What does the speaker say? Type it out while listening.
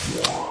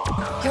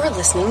You're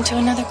listening to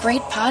another great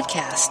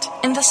podcast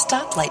in the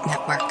Stoplight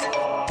Network.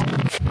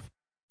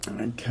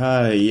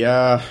 Okay,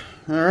 all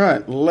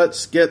right,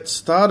 let's get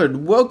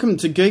started. Welcome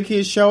to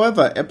Geekiest Show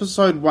Ever,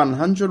 episode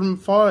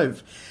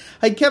 105.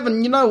 Hey,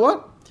 Kevin, you know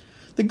what?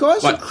 The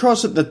guys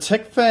across at the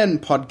Tech Fan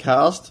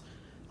podcast,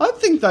 I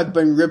think they've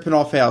been ripping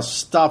off our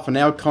stuff and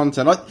our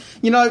content.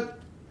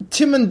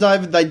 Tim and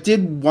David, they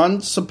did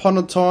once upon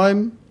a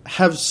time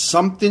have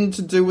something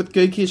to do with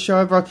Geekiest Show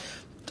Ever.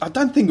 I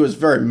don't think it was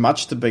very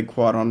much, to be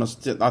quite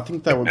honest. I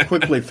think they were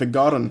quickly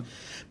forgotten.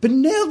 But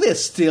now they're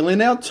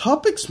stealing our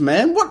topics,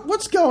 man.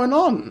 What's going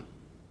on?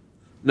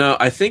 No,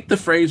 I think the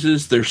phrase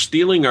is they're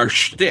stealing our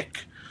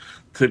shtick,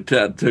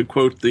 to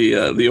quote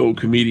the old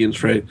comedian's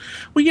phrase.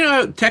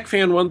 Well, Tech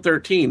Fan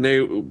 113,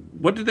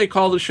 what did they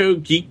call the show?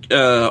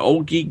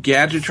 Old Geek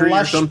Gadgetry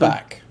or something?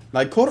 Flashback.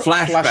 They called it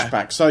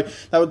Flashback. So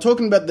they were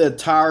talking about the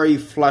Atari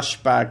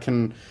Flashback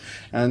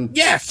and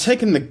yes,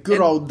 taking the good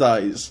old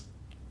days.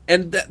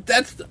 And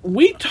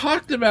we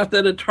talked about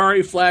that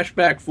Atari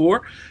Flashback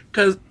 4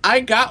 because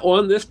I got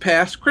one this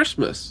past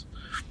Christmas.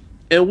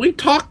 And we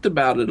talked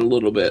about it a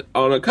little bit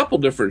on a couple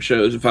different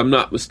shows, if I'm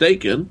not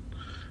mistaken.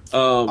 You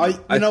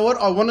know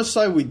what? I want to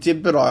say we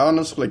did, but I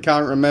honestly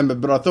can't remember.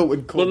 But I thought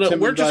we'd call Tim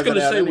we're just going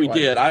to say anyway. We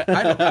did.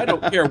 I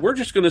don't care. We're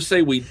just going to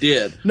say we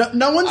did.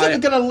 No one's ever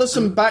going to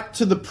listen back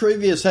to the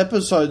previous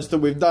episodes that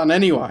we've done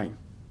anyway.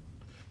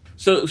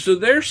 So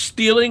they're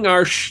stealing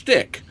our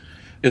shtick,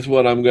 is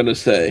what I'm going to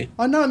say.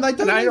 I know, and they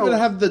don't even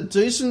have the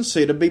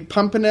decency to be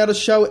pumping out a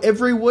show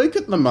every week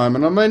at the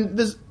moment. I mean,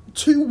 there's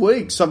 2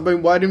 weeks I've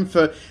been waiting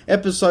for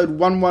episode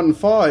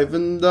 115,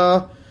 and,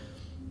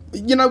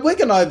 we're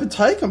going to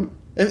overtake them.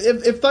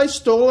 If they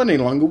stall any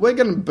longer, we're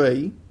going to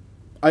be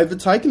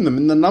overtaking them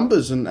in the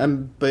numbers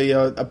and be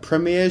a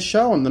premiere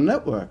show on the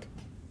network.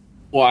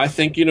 Well, I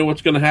think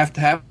what's going to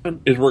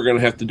happen is we're going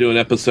to have to do an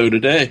episode a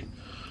day.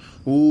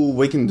 Ooh,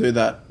 we can do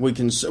that. We've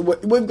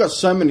got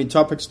so many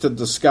topics to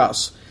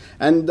discuss.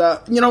 And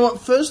you know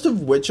what? First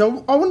of which, I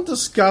want to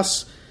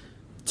discuss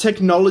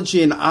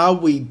technology and are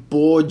we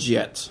bored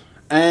yet?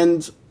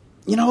 And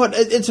you know what?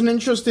 It's an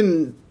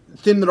interesting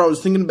thing that I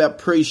was thinking about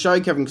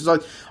pre-show, Kevin,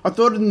 because I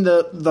thought in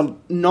the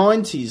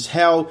 90s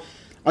how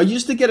I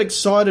used to get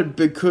excited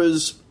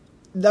because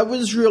that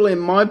was really, in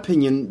my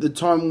opinion, the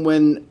time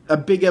when a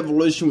big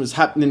evolution was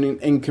happening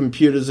in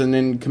computers and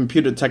in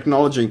computer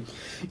technology.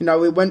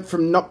 We went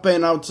from not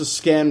being able to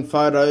scan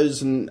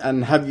photos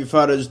and have your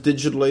photos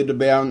digitally to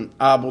being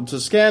able to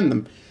scan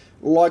them.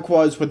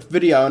 Likewise with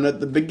video, and at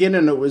the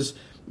beginning it was,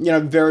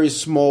 very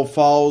small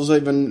files,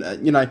 even,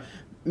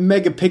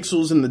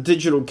 megapixels in the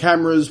digital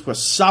cameras were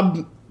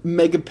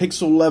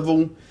sub-megapixel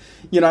level,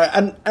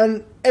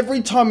 and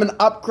every time an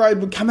upgrade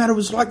would come out, it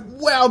was like,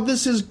 wow,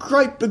 this is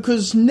great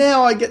because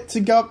now I get to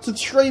go up to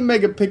 3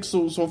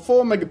 megapixels or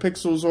 4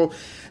 megapixels, or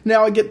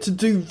now I get to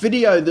do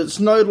video that's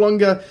no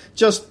longer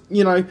just,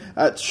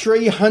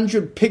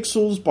 300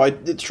 pixels by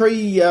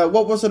 3, it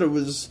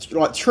was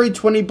like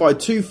 320 by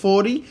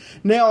 240.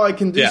 Now I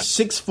can do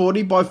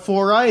 640 by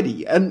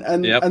 480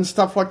 and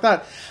stuff like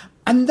that.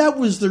 And that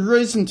was the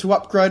reason to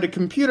upgrade a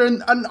computer.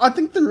 And I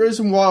think the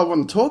reason why I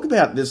want to talk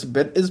about this a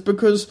bit is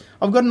because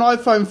I've got an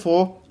iPhone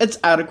 4. It's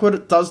adequate.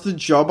 It does the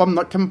job. I'm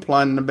not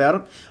complaining about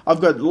it. I've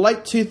got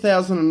late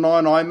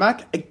 2009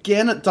 iMac.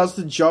 Again, it does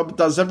the job. It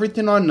does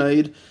everything I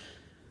need.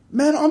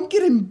 Man, I'm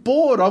getting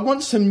bored. I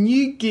want some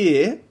new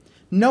gear.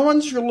 No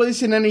one's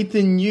releasing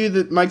anything new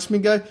that makes me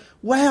go,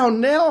 wow,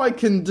 now I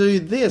can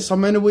do this. I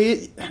mean,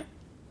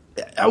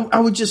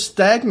 are we just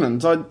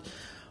stagnant?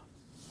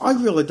 I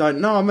really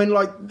don't know. I mean,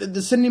 like,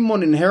 the Sydney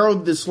Morning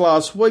Herald this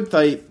last week,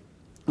 they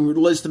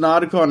released an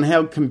article on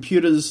how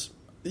computers,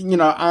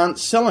 aren't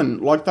selling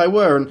like they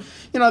were. And,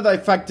 they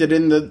factored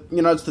in that,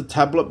 it's the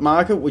tablet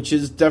market, which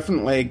is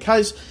definitely a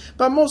case.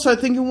 But I'm also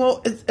thinking,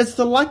 well, it's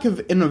the lack of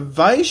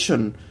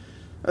innovation.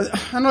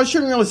 And I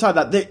shouldn't really say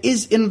that. There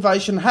is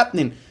innovation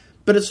happening,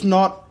 but it's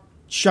not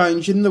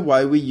changing the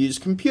way we use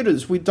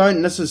computers. We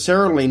don't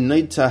necessarily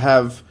need to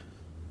have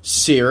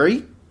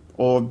Siri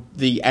or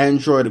the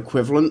Android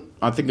equivalent.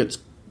 I think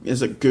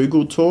is it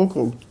Google Talk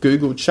or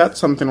Google Chat,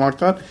 something like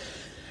that.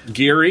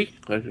 Geary?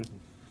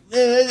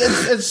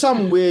 It's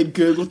some weird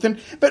Google thing.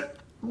 But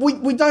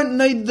we don't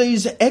need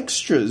these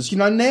extras.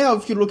 Now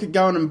if you look at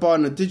going and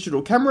buying a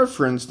digital camera,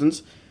 for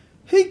instance,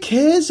 who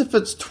cares if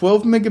it's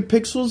 12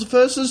 megapixels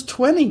versus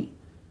 20?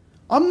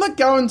 I'm not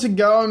going to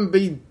go and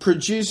be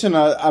producing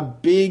a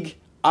big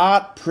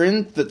art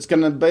print that's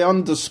going to be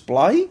on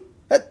display.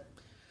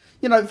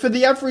 For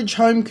the average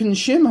home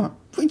consumer,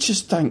 we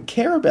just don't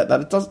care about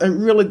that. It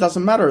really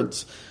doesn't matter.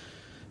 It's,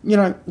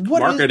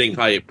 marketing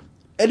hype.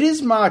 It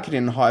is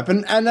marketing hype,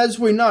 and as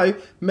we know,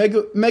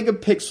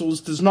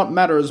 megapixels does not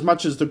matter as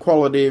much as the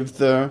quality of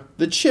the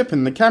chip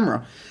in the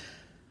camera.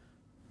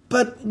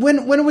 But when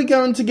are we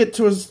going to get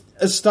to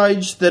a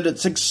stage that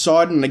it's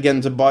exciting again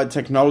to buy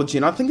technology?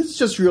 And I think it's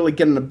just really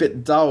getting a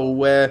bit dull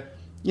where,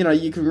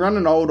 you can run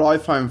an old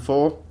iPhone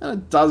 4 and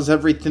it does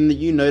everything that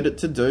you need it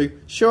to do.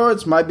 Sure,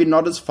 it's maybe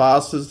not as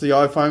fast as the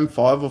iPhone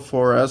 5 or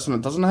 4S and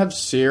it doesn't have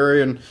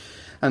Siri and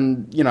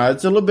and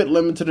it's a little bit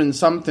limited in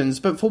some things.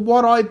 But for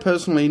what I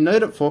personally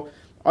need it for,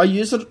 I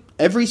use it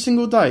every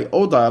single day,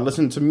 all day. I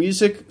listen to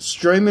music,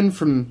 streaming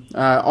from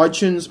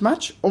iTunes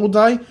Match all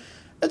day.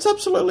 It's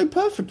absolutely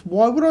perfect.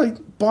 Why would I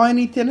buy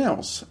anything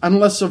else?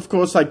 Unless, of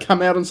course, they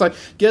come out and say,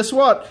 guess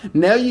what?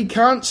 Now you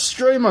can't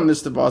stream on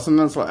this device. And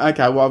then it's like,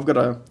 okay, well, I've got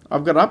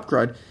to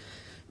upgrade.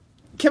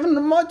 Kevin,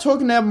 am I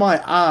talking out of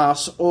my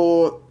ass,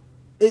 or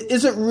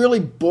is it really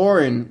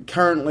boring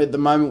currently at the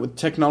moment with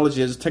technology?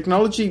 Has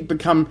technology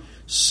become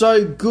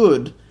so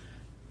good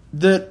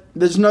that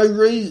there's no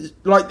reason...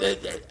 Like,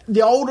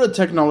 the older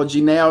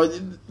technology now,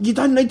 you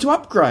don't need to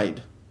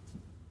upgrade.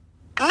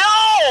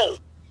 No!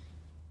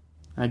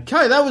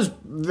 Okay, that was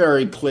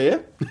very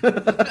clear.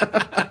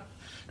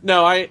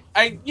 No, I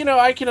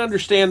can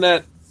understand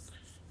that.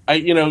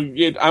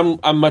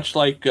 I'm much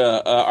like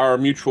our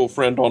mutual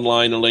friend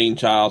online, Elaine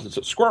Childs. It's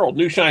a squirrel,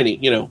 new shiny.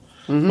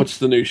 What's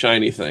the new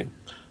shiny thing?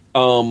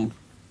 I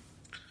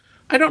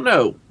don't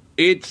know.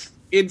 It's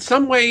in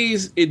some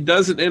ways it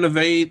doesn't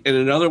innovate, and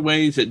in other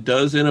ways it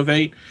does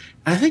innovate.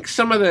 I think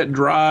some of that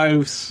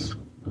drives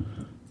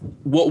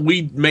what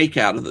we make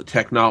out of the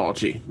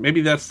technology.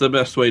 Maybe that's the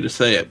best way to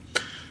say it.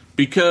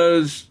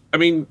 Because,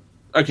 I'm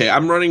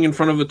running in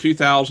front of a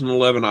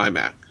 2011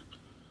 iMac.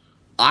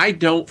 I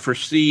don't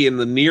foresee in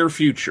the near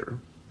future,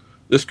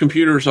 this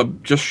computer's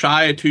just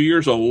shy of 2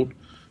 years old,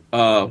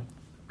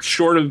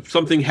 short of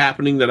something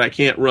happening that I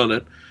can't run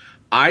it,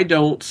 I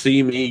don't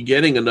see me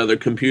getting another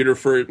computer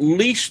for at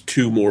least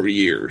 2 more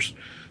years.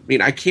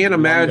 I can't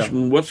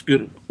imagine what's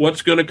going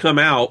to come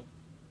out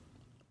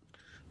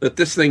that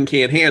this thing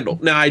can't handle.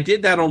 Now, I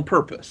did that on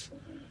purpose.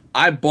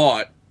 I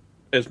bought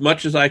as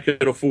much as I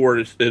could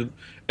afford,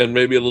 and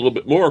maybe a little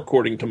bit more,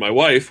 according to my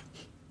wife,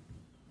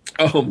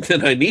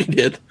 than I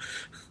needed.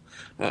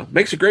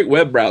 Makes a great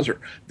web browser.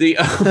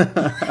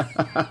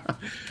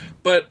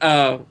 But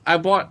I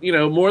bought,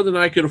 more than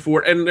I could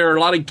afford, and there are a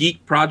lot of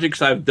geek projects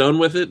I've done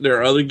with it. There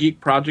are other geek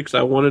projects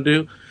I want to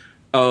do.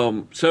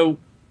 So,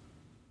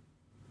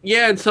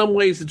 yeah, in some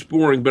ways it's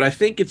boring, but I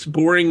think it's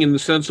boring in the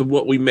sense of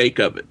what we make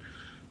of it.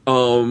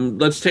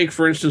 Let's take,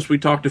 for instance, we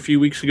talked a few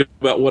weeks ago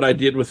about what I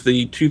did with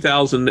the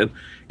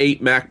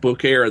 2008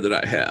 MacBook Air that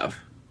I have.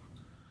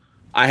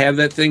 I have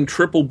that thing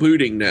triple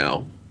booting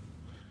now.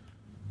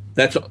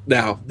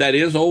 That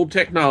is old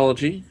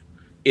technology.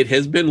 It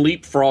has been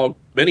leapfrogged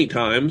many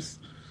times.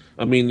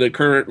 The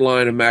current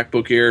line of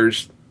MacBook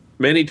Airs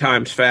many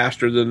times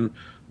faster than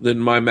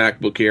my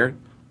MacBook Air.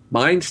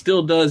 Mine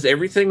still does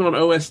everything on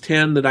OS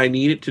X that I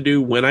need it to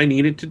do when I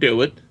need it to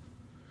do it.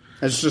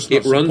 It's just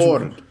not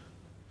supported.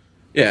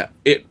 Yeah.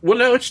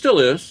 No, it still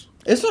is.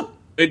 Is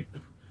it?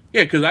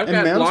 Yeah, because I've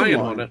got Lion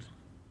on it.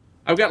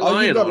 I've got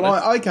Lion on it.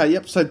 Okay,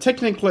 yep. So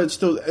technically it's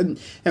still...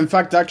 In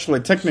fact,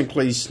 actually,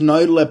 technically,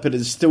 Snow Leopard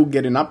is still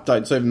getting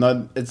updates, even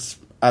though it's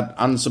at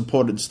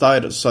unsupported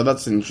status. So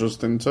that's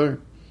interesting,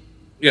 too.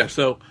 Yeah,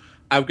 so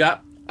I've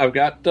got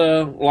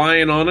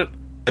Lion on it.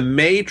 I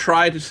may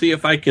try to see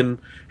if I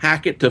can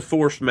hack it to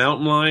force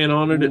Mountain Lion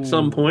on it at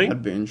some point.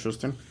 That'd be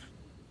interesting.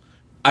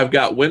 I've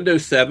got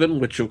Windows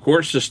 7, which, of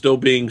course, is still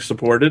being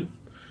supported.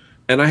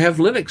 And I have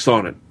Linux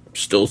on it,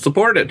 still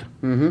supported.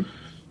 Mm-hmm.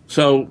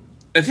 So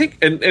I think,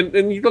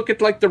 and you look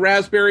at like the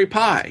Raspberry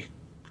Pi.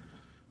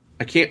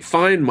 I can't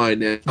find mine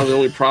now. The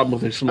only problem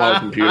with a small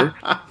computer.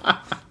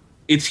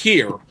 It's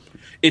here.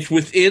 It's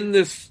within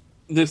this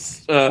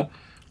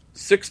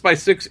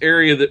 6x6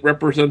 area that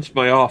represents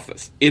my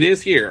office. It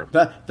is here.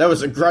 That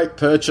was a great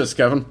purchase,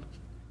 Kevin.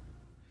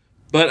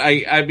 But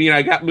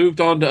I got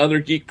moved on to other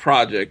geek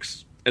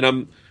projects, and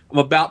I'm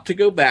about to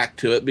go back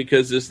to it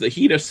because as the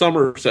heat of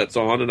summer sets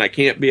on and I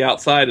can't be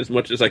outside as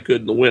much as I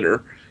could in the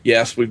winter.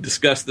 Yes, we've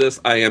discussed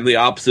this. I am the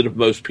opposite of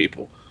most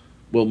people.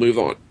 We'll move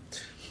on.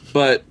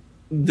 But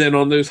then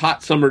on those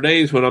hot summer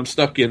days when I'm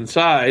stuck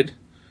inside,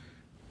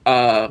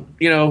 I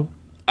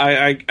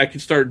can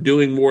start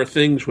doing more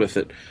things with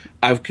it.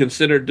 I've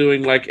considered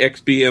doing like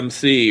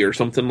XBMC or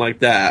something like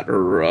that,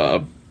 or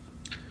I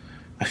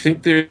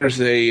think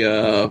there's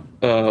a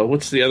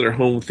what's the other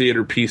home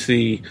theater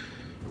PC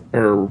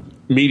or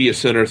media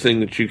center thing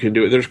that you can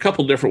do. There's a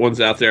couple different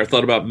ones out there I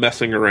thought about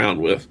messing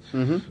around with.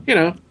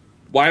 Mm-hmm.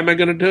 Why am I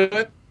going to do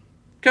it?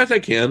 Because I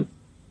can.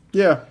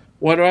 Yeah.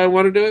 Why do I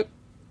want to do it?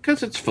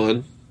 Because it's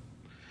fun.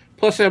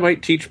 Plus, I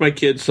might teach my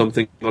kids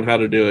something on how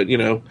to do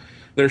it.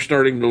 They're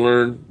starting to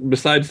learn,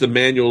 besides the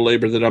manual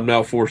labor that I'm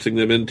now forcing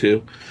them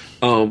into,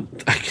 I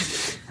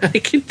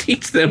can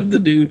teach them to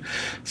do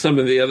some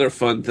of the other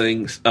fun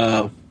things.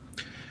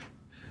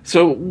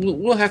 So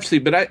we'll have to see.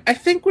 But I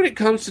think when it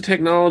comes to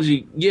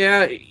technology,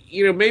 yeah,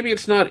 maybe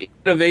it's not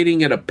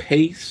innovating at a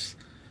pace,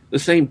 the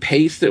same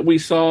pace that we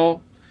saw,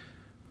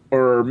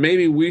 or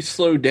maybe we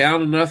slowed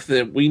down enough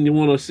that we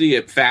want to see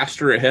it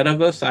faster ahead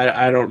of us.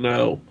 I don't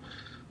know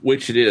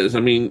which it is.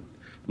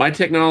 My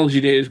technology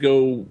days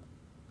go,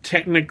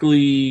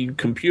 technically,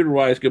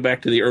 computer-wise, go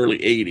back to the early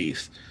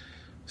 80s.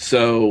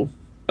 So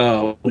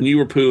when you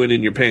were pooing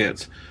in your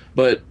pants.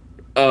 But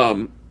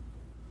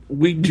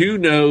we do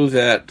know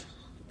that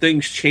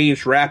things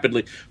changed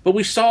rapidly. But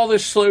we saw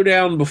this slow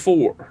down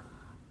before.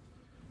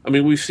 I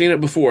mean, we've seen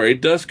it before.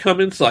 It does come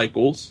in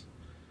cycles,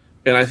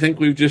 and I think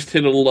we've just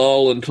hit a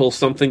lull until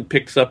something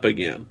picks up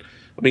again.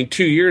 I mean,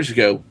 2 years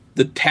ago,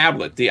 the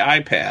tablet, the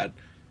iPad,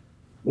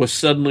 was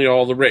suddenly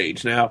all the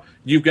rage. Now,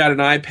 you've got an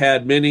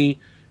iPad mini,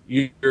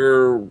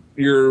 you're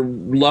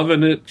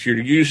loving it, you're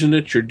using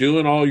it, you're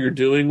doing all you're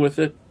doing with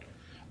it.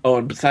 Oh,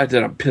 and besides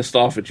that, I'm pissed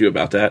off at you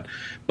about that.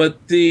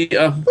 But the...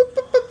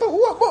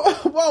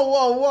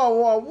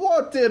 Whoa,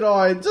 what did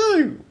I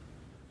do?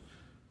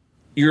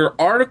 Your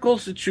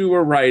articles that you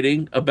were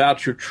writing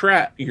about your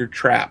trip.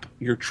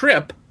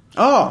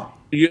 Oh.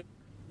 You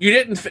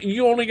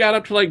only got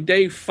up to like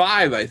day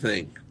 5, I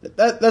think.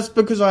 That's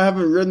because I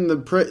haven't written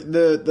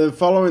the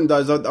following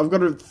days. I've got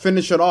to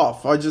finish it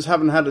off. I just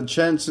haven't had a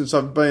chance since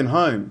I've been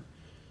home.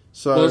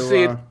 So, well,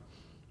 see,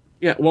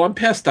 yeah, well, I'm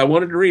pissed. I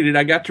wanted to read it.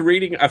 I got to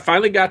reading. I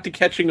finally got to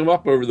catching them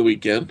up over the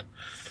weekend.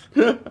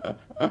 And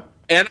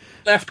I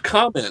left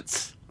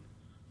comments.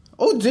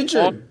 Oh, did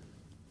you?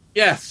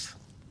 Yes.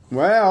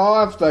 Well,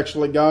 I'll have to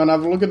actually go and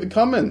have a look at the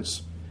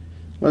comments.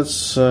 Let's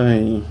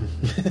see.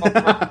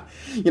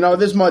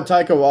 This might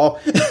take a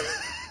while.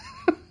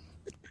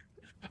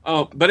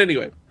 But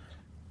anyway,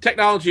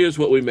 technology is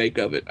what we make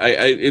of it.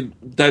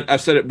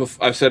 I've said it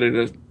before, I've said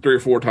it 3 or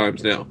 4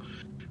 times now.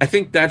 I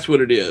think that's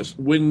what it is.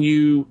 When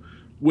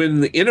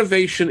the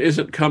innovation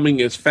isn't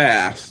coming as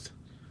fast,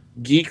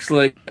 geeks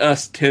like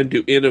us tend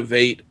to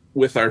innovate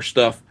with our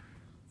stuff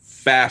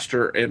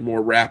faster and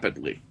more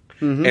rapidly.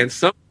 Mm-hmm. And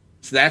sometimes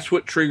that's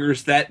what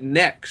triggers that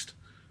next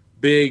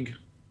big,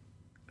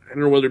 I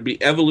don't know whether it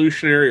be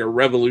evolutionary or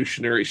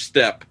revolutionary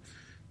step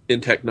in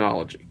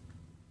technology.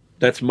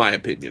 That's my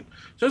opinion.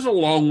 So it's a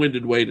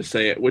long-winded way to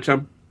say it, which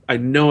I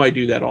know I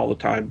do that all the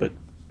time, but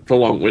it's a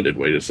long-winded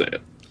way to say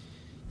it.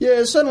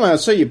 Yeah, certainly I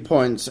see your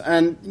points.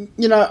 And,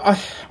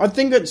 I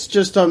think it's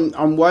just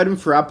I'm waiting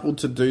for Apple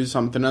to do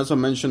something. As I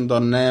mentioned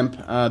on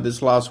NAMP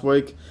this last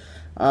week,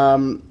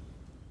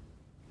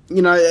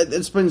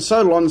 it's been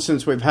so long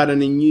since we've had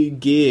any new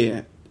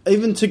gear,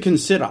 even to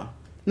consider.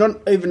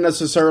 Not even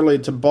necessarily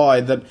to buy.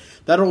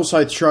 That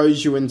also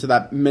throws you into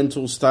that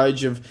mental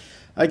stage of,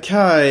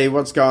 okay,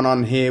 what's going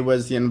on here?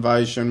 Where's the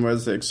innovation?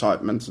 Where's the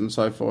excitement? And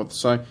so forth.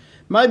 So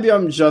maybe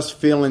I'm just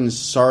feeling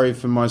sorry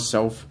for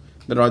myself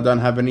that I don't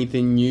have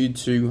anything new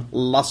to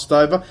lust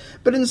over.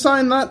 But in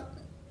saying that,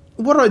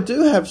 what I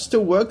do have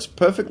still works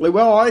perfectly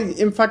well.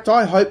 In fact,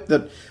 I hope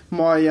that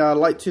my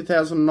late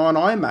 2009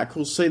 iMac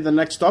will see the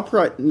next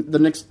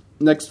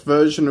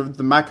version of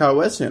the Mac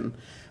OS in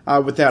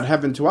without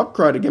having to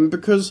upgrade again.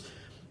 Because,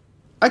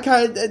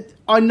 okay,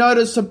 I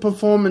noticed a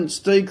performance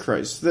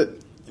decrease.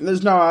 That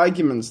there's no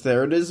arguments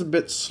there. It is a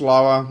bit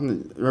slower.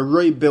 A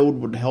rebuild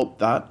would help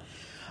that.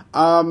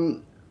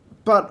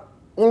 But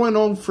all in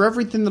all, for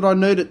everything that I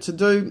need it to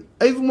do,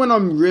 even when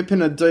I'm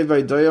ripping a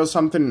DVD or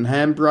something in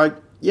Handbrake,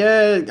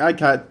 yeah,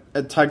 okay,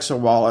 it takes a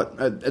while.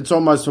 It's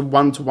almost a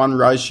 1-to-1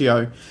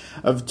 ratio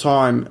of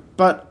time.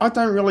 But I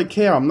don't really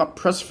care. I'm not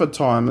pressed for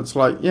time. It's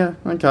like, yeah,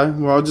 okay,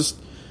 well, I'll just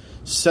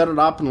set it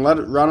up and let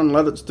it run and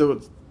let it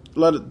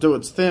do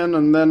its thing,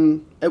 and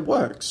then it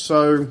works.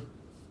 So,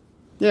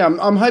 yeah,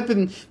 I'm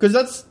hoping, because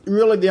that's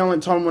really the only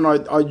time when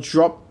I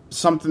drop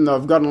something that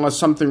I've got, unless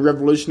something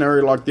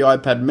revolutionary like the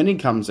iPad mini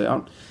comes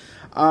out,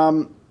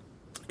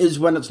 is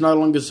when it's no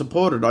longer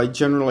supported. I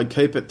generally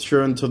keep it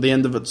through until the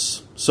end of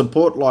its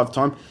support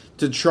lifetime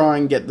to try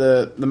and get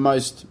the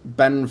most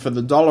bang for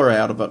the dollar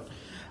out of it.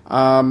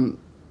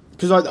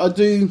 Because I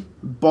do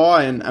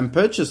buy and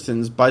purchase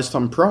things based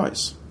on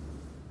price.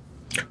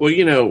 Well,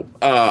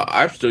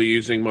 I'm still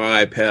using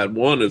my iPad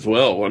 1 as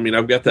well. I mean,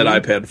 I've got that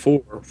iPad 4,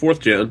 4th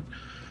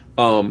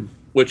gen,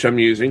 which I'm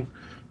using,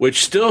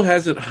 which still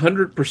hasn't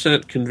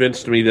 100%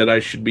 convinced me that I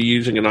should be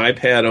using an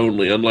iPad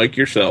only, unlike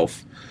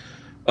yourself.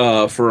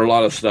 For a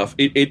lot of stuff.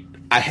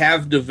 I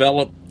have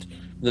developed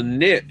the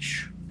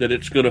niche that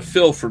it's going to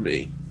fill for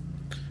me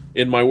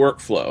in my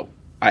workflow.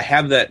 I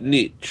have that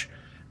niche.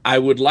 I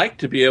would like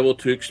to be able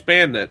to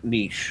expand that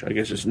niche. I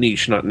guess it's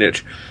niche, not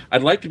niche.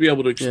 I'd like to be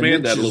able to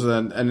expand that a little.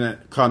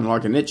 And kind of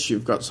like a niche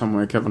you've got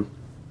somewhere, Kevin.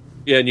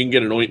 Yeah, and you can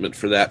get an ointment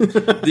for that.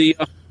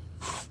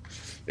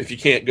 If you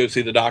can't, go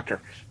see the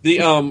doctor.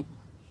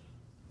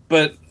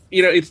 But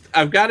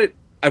I've got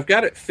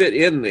it fit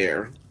in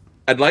there.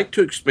 I'd like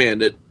to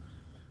expand it.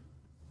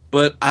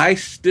 But I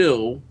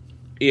still,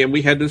 and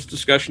we had this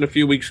discussion a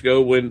few weeks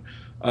ago when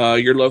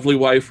your lovely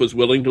wife was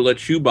willing to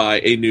let you buy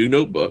a new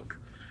notebook,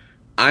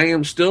 I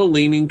am still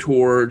leaning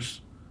towards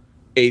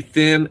a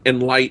thin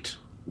and light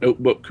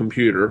notebook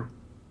computer.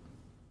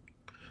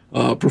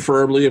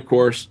 Preferably, of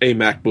course, a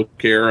MacBook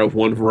Air of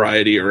one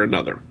variety or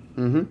another.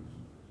 Mm-hmm.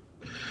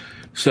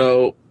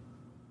 So,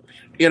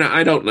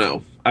 I don't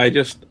know. I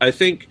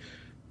think,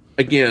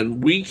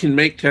 again, we can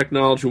make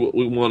technology what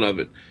we want of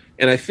it.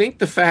 And I think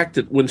the fact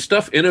that when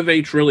stuff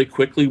innovates really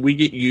quickly, we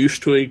get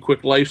used to a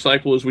quick life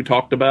cycle, as we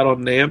talked about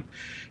on NAMP.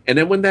 And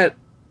then when that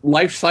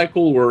life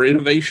cycle or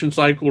innovation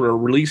cycle or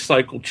release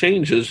cycle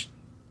changes,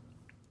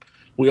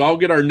 we all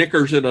get our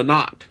knickers in a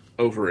knot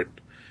over it.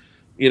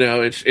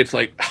 It's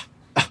like,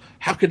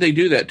 how could they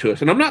do that to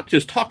us? And I'm not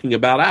just talking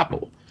about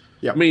Apple.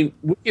 Yep. I mean,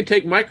 we can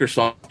take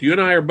Microsoft. You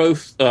and I are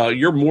both,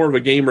 you're more of a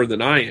gamer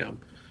than I am.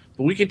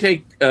 But we can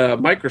take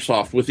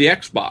Microsoft with the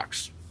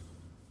Xbox.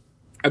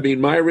 I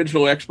mean, my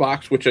original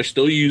Xbox, which I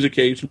still use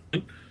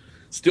occasionally,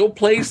 still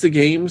plays the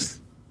games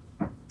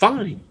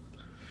fine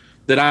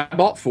that I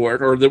bought for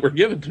it or that were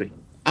given to me.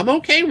 I'm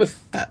okay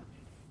with that.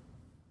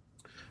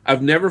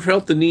 I've never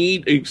felt the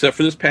need, except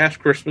for this past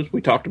Christmas,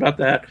 we talked about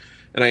that,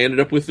 and I ended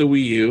up with the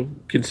Wii U,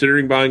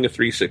 considering buying a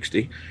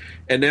 360.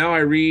 And now I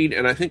read,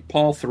 and I think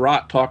Paul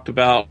Thurrott talked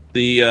about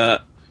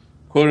the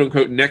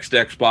quote-unquote next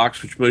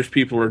Xbox, which most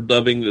people are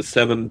dubbing the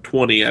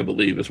 720, I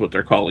believe is what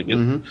they're calling it.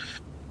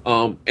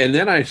 Mm-hmm. And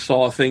then I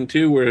saw a thing,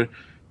 too, where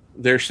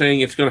they're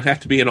saying it's going to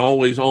have to be an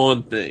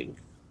always-on thing.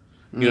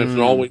 You know, it's an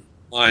always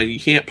line. You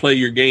can't play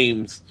your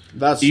games.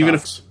 That even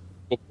sucks.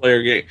 if you play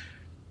your game.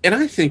 And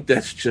I think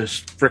that's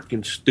just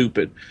freaking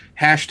stupid.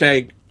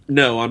 Hashtag,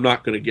 no, I'm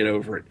not going to get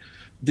over it.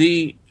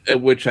 There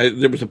was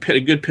a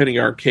good Penny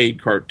Arcade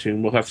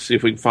cartoon. We'll have to see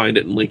if we can find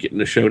it and link it in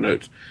the show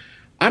notes.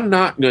 I'm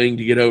not going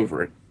to get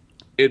over it.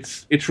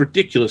 It's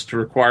ridiculous to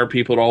require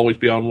people to always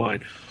be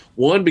online.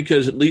 One,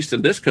 because at least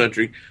in this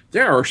country,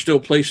 there are still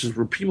places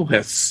where people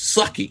have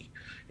sucky,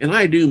 and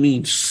I do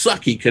mean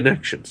sucky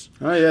connections.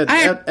 Oh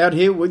yeah, out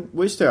here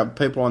we still have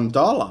people on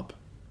dial-up.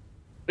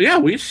 Yeah,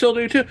 we still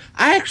do too.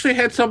 I actually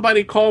had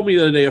somebody call me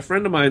the other day. A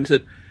friend of mine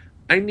said,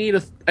 "I need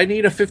a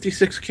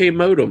 56K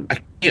modem. I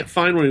can't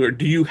find one anywhere.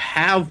 Do you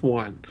have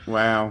one?"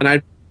 Wow. And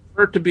I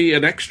prefer it to be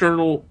an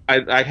external.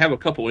 I have a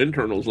couple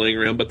internals laying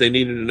around, but they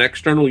needed an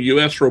external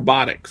US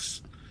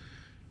Robotics,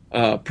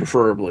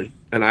 preferably.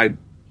 And I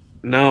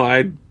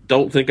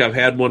don't think I've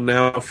had one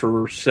now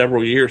for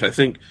several years. I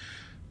think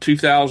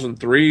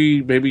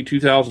 2003, maybe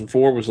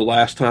 2004 was the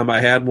last time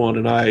I had one,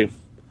 and I,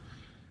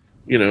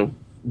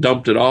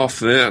 dumped it off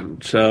then.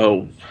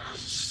 So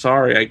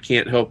sorry, I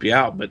can't help you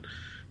out, but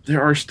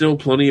there are still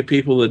plenty of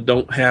people that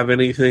don't have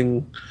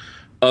anything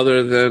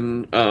other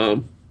than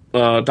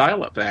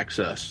dial-up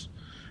access.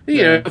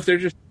 If they're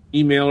just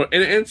email, and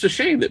it's a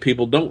shame that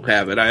people don't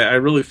have it. I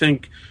really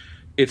think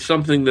it's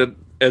something that,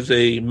 as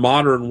a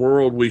modern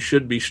world, we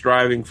should be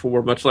striving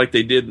for, much like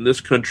they did in this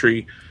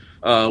country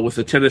with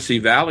the Tennessee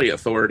Valley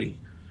Authority,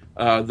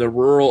 the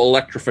rural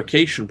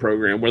electrification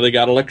program, where they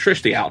got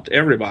electricity out to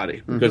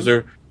everybody, because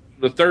they're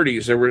the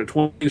 30s, there were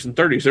 20s and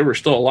 30s, there were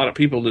still a lot of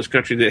people in this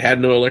country that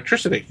had no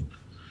electricity.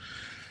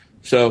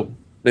 So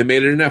they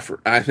made it an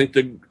effort. I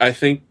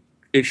think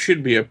it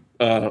should be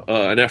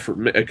an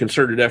effort, a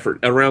concerted effort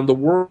around the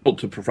world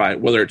to provide,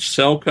 whether it's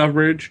cell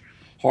coverage,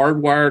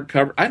 hardwired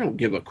coverage. I don't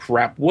give a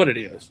crap what it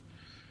is.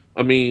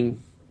 I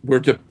mean,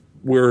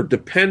 we're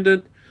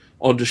dependent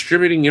on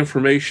distributing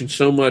information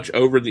so much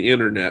over the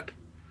internet.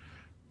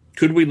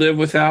 Could we live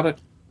without it?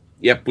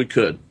 Yep, we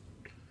could.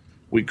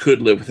 We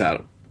could live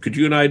without it. Could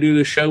you and I do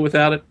this show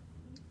without it?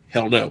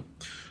 Hell no.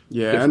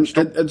 Yeah, and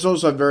it's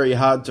also very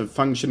hard to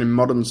function in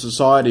modern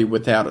society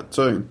without it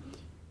too.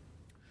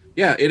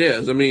 Yeah, it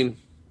is. I mean,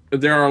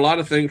 there are a lot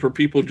of things where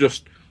people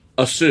just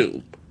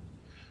assume.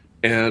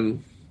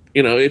 And,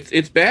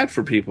 it's bad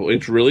for people.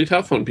 It's really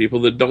tough on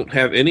people that don't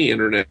have any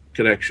internet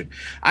connection.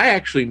 I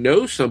actually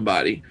know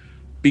somebody,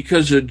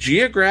 because of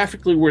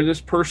geographically where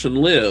this person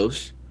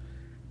lives,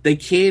 they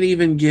can't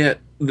even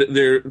get,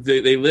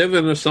 they live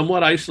in a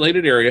somewhat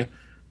isolated area,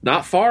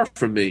 not far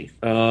from me,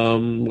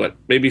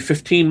 maybe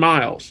 15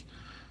 miles,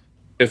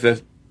 if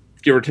that,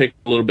 give or take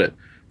a little bit.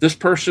 This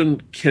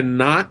person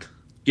cannot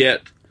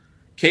get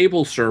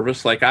cable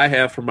service like I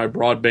have for my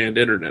broadband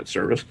internet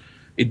service.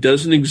 It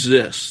doesn't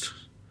exist.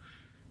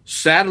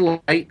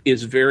 Satellite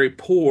is very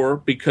poor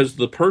because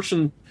the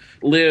person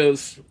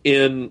lives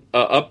in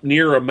up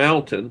near a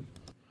mountain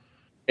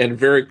and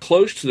very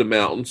close to the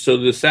mountain, so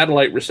the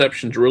satellite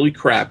reception's really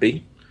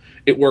crappy.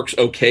 It works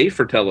okay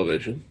for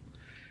television.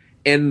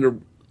 And the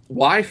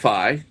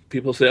Wi-Fi,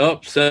 people say,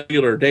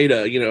 cellular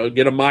data,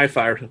 get a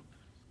MiFi.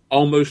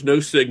 Almost no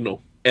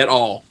signal at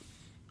all.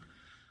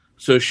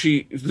 So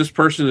this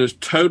person is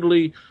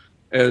totally,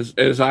 as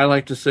I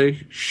like to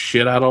say,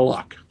 shit out of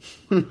luck.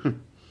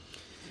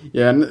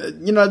 Yeah, and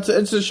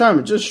it's a shame.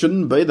 It just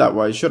shouldn't be that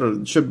way.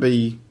 It should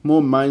be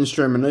more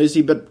mainstream and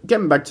easy. But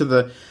getting back to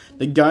the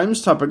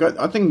games topic,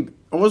 I think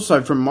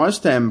also from my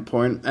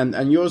standpoint,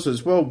 and yours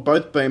as well,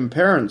 both being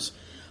parents,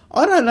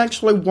 I don't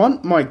actually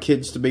want my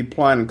kids to be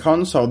playing a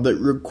console that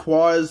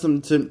requires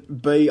them to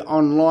be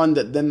online,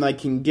 that then they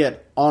can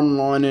get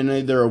online in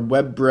either a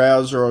web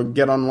browser or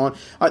get online.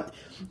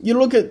 You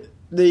look at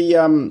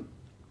the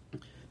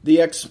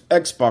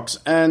Xbox,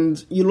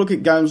 and you look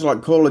at games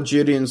like Call of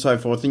Duty and so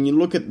forth, and you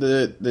look at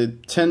the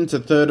 10 to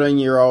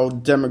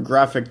 13-year-old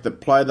demographic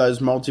that play those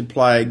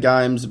multiplayer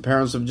games. The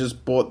parents have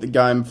just bought the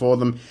game for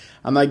them,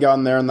 and they go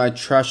in there and they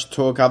trash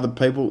talk other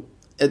people.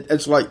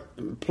 It's like,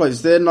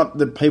 please, they're not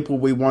the people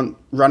we want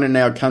running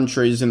our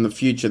countries in the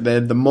future. They're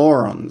the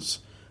morons.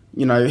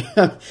 We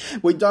don't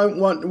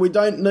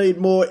need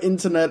more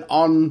internet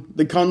on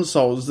the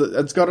consoles.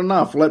 It's got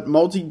enough. Let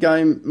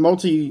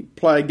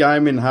multiplayer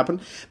gaming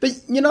happen. But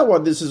you know why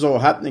this is all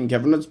happening,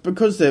 Kevin? It's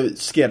because they're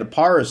scared of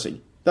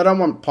piracy. They don't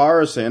want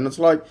piracy, and it's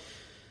like,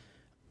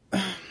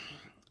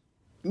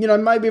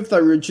 maybe if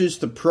they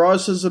reduced the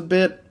prices a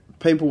bit,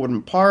 people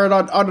wouldn't pirate.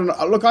 I don't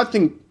know. Look, I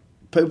think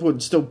people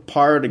would still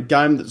pirate a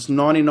game that's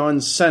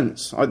 99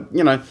 cents.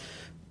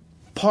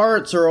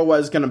 Pirates are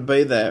always going to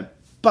be there.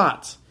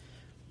 But,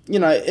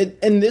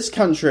 in this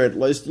country at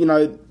least,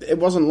 it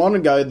wasn't long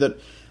ago that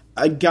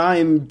a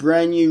game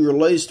brand new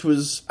released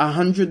was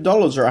 $100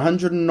 or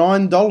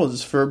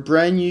 $109 for a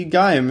brand new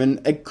game,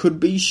 and it could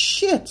be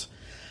shit.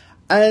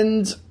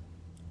 And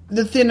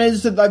the thing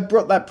is that they've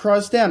brought that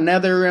price down. Now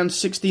they're around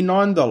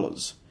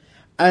 $69.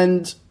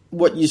 And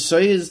what you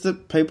see is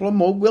that people are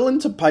more willing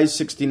to pay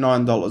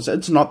 $69.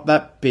 It's not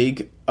that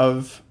big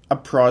of a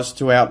price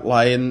to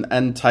outlay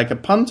and take a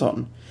punt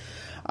on.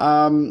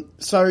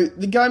 So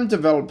the game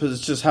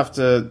developers just have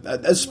to,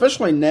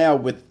 especially now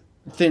with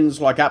things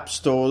like app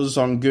stores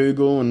on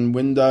Google and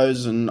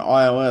Windows and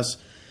iOS,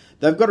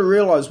 they've got to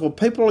realise, well,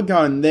 people are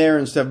going there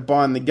instead of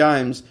buying the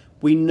games.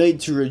 We need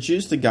to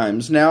reduce the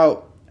games.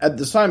 Now, at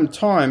the same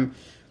time,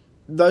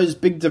 those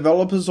big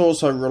developers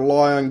also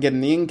rely on getting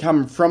the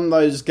income from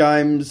those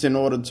games in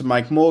order to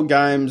make more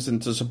games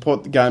and to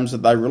support the games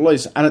that they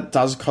release. And it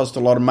does cost a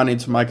lot of money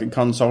to make a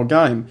console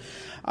game.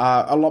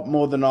 A lot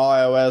more than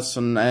iOS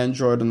and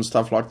Android and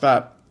stuff like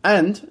that.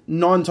 And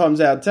 9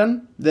 times out of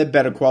 10, they're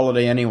better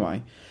quality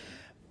anyway.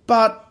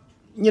 But,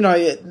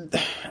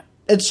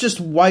 it's just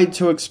way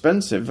too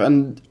expensive.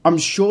 And I'm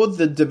sure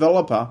the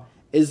developer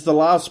is the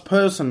last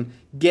person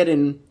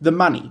getting the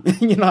money.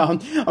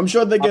 I'm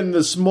sure they're getting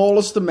the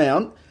smallest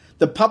amount.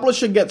 The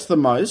publisher gets the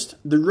most.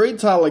 The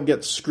retailer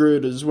gets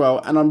screwed as well.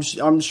 And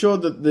I'm sure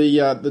that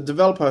the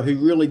developer who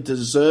really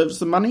deserves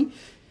the money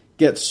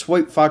gets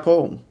sweet fuck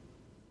all.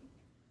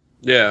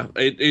 Yeah,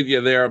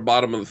 they are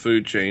bottom of the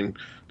food chain.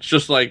 It's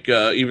just like,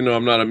 even though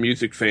I'm not a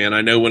music fan,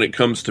 I know when it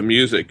comes to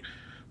music,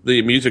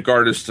 the music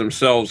artists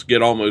themselves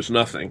get almost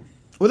nothing.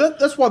 Well,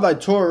 that's why they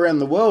tour around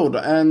the world.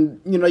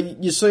 And,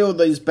 you see all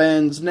these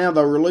bands now,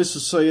 they'll release a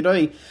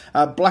CD.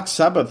 Black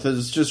Sabbath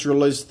has just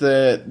released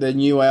their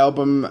new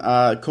album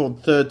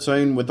called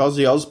 13 with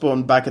Ozzy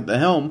Osbourne back at the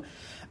helm.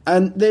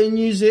 And they're in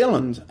New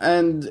Zealand.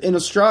 And in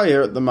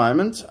Australia at the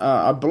moment,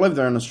 I believe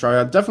they're in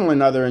Australia. I definitely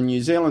know they're in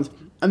New Zealand.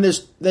 And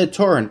they're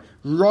touring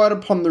right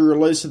upon the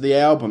release of the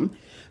album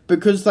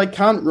because they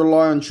can't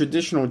rely on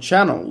traditional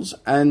channels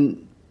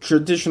and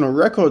traditional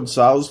record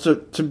sales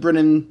to bring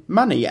in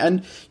money.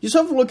 And you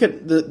sort of look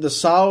at the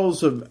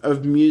sales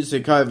of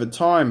music over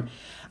time,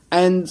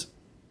 and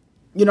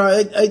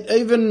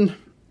even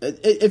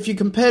if you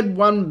compared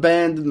one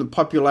band and the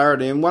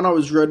popularity, and one I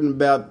was reading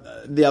about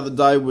the other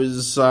day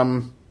was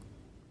I've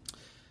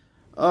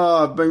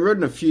been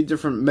reading a few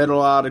different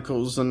metal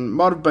articles, and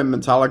might have been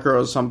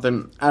Metallica or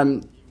something,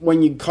 and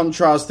when you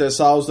contrast their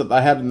sales that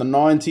they had in the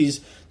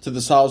 90s to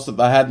the sales that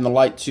they had in the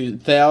late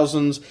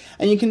 2000s,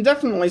 and you can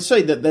definitely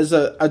see that there's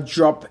a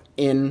drop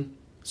in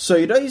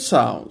CD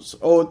sales,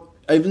 or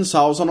even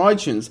sales on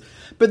iTunes.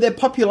 But their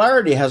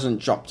popularity hasn't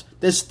dropped.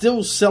 They're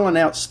still selling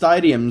out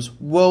stadiums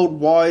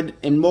worldwide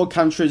in more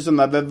countries than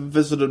they've ever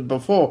visited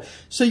before.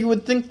 So you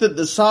would think that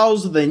the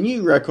sales of their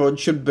new record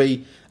should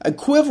be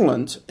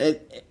equivalent,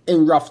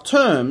 in rough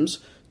terms,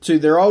 to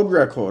their old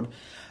record.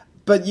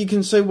 But you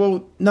can see,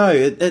 well,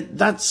 no,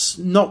 that's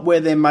not where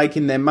they're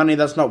making their money.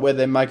 That's not where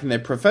they're making their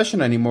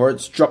profession anymore.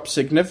 It's dropped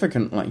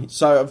significantly.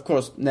 So, of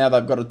course, now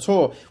they've got a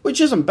tour,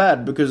 which isn't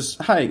bad because,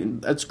 hey,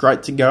 it's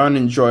great to go and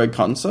enjoy a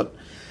concert.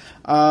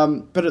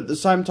 But at the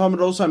same time,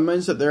 it also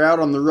means that they're out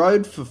on the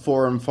road for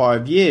 4 and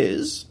 5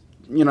 years,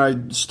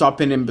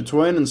 stopping in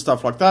between and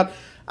stuff like that.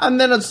 And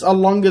then it's a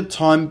longer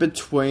time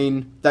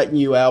between that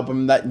new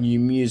album, that new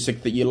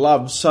music that you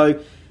love. So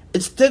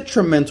it's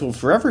detrimental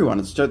for everyone.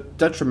 It's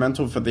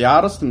detrimental for the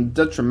artist and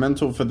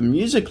detrimental for the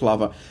music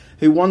lover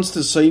who wants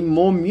to see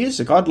more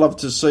music. I'd love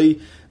to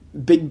see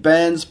big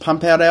bands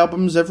pump out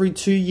albums every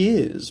 2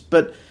 years,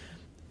 but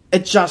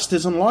it just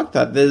isn't like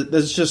that.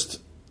 There's just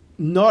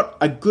not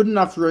a good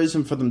enough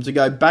reason for them to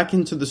go back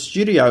into the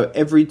studio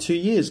every 2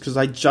 years because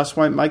they just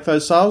won't make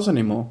those sales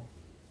anymore.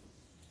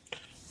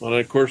 Well,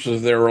 of course,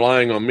 if they're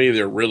relying on me,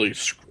 they're really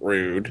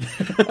screwed.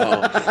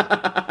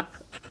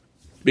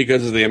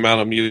 Because of the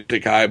amount of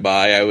music I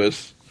buy. I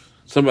was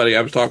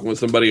talking with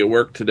somebody at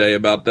work today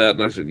about that,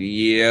 and I said,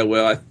 yeah,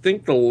 well, I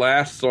think the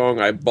last song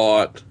I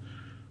bought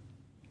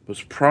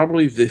was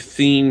probably the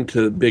theme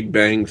to Big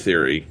Bang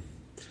Theory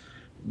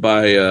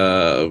by,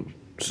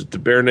 is it the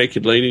Bare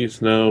Naked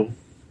Ladies? No.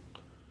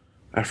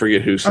 I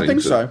forget who sings it. I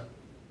think so.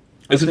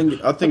 I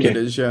think okay. It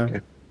is, yeah.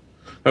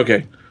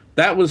 Okay.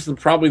 That was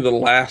probably the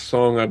last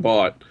song I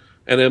bought.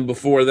 And then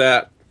before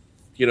that,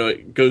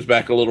 it goes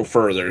back a little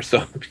further,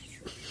 so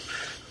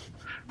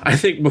I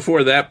think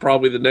before that,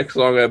 probably the next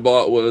song I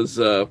bought was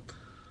the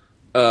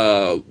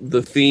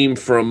theme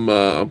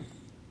from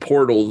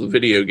Portal, the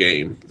video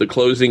game, the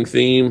closing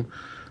theme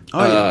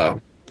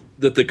that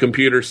the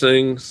computer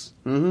sings.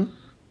 Mm-hmm.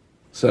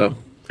 So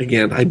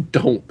again, I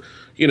don't,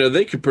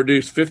 they could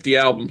produce 50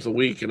 albums a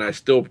week, and I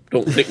still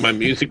don't think my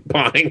music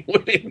buying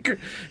would increase.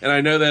 And I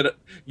know that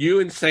you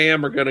and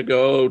Sam are going to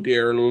go, oh,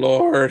 dear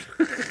Lord.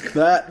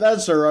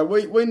 That's all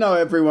right. We know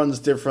everyone's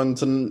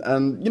different,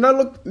 and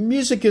look,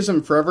 music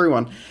isn't for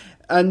everyone.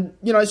 And,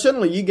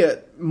 certainly you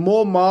get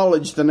more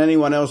mileage than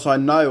anyone else I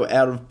know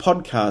out of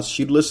podcasts.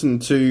 You listen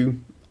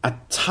to a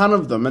ton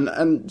of them,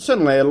 and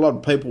certainly a lot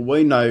of people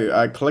we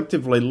know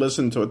collectively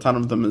listen to a ton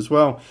of them as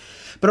well.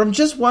 But I'm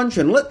just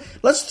wondering,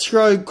 let's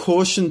throw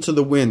caution to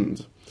the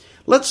wind.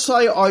 Let's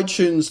say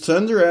iTunes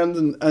turned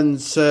around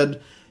and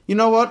said, you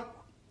know what?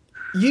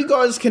 You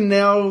guys can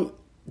now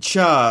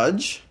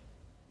charge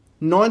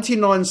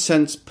 99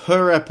 cents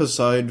per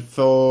episode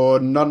for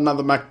Not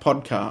Another Mac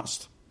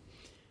podcast.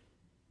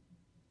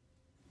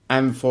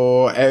 And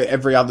for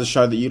every other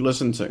show that you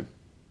listen to.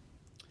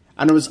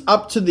 And it was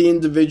up to the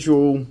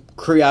individual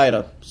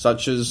creator,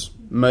 such as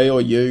me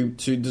or you,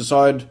 to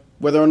decide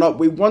whether or not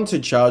we want to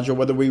charge or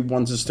whether we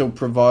want to still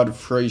provide a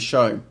free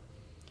show.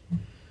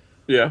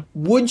 Yeah.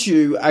 Would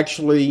you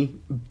actually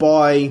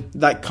buy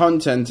that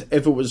content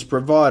if it was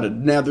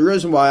provided? Now, the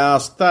reason why I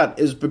ask that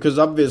is because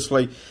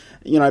obviously,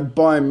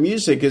 buying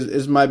music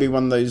is maybe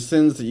one of those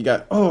things that you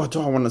go, oh,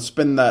 do I want to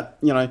spend that,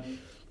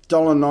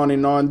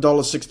 $1.99,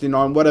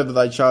 $1.69, whatever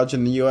they charge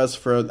in the US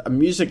for a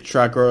music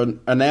track or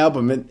an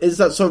album. Is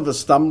that sort of a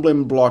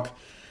stumbling block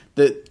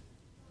that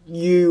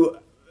you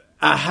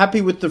are happy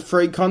with the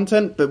free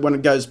content, but when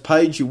it goes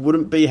paid, you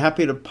wouldn't be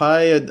happy to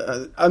pay?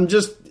 I'm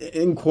just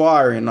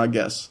inquiring, I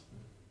guess.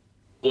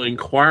 Well,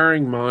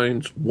 inquiring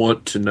minds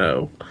want to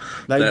know.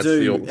 They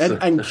do.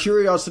 And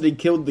curiosity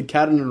killed the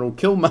cat, and it'll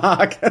kill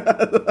Mark.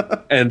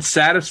 And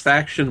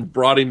satisfaction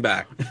brought him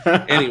back.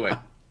 Anyway,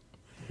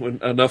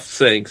 enough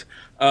sayings.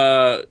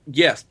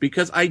 Yes,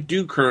 because I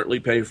do currently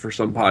pay for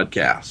some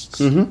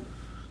podcasts. Mm-hmm.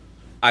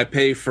 I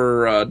pay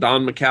for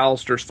Don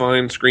McAllister's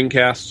fine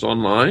screencasts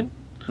online.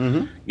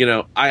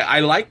 Mm-hmm. I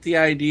like the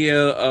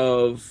idea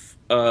of,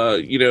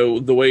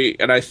 the way,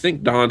 and I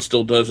think Don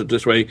still does it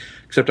this way,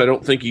 except I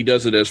don't think he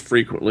does it as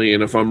frequently.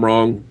 And if I'm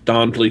wrong,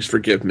 Don, please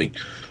forgive me.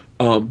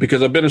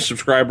 Because I've been a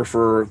subscriber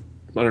for,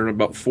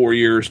 about 4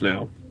 years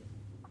now.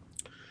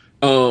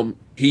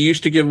 He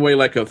used to give away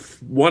like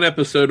one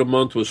episode a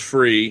month was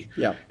free,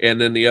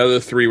 and then the other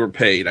 3 were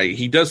paid.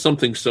 He does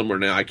something similar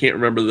now. I can't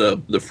remember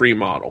the free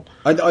model.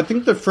 I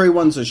think the free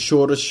one's a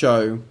shorter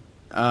show.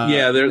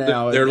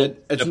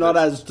 It's not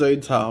as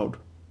detailed.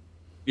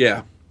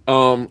 Yeah,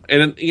 and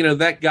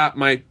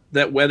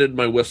that wetted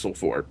my whistle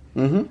for it.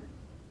 Mm-hmm.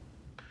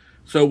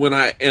 So when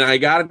I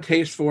got a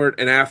taste for it,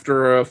 and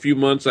after a few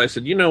months, I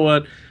said, you know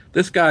what,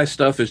 this guy's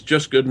stuff is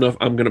just good enough.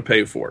 I'm going to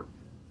pay for it.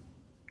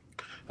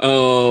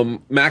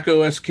 Mac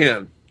OS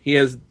Ken, he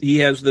has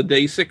the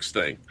day 6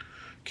 thing.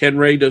 Ken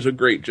Ray does a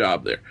great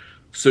job there.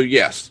 So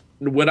yes,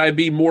 would I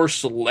be more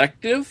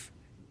selective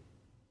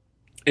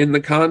in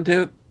the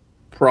content?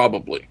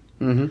 Probably.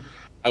 Mm-hmm.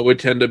 I would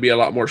tend to be a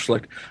lot more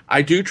selective.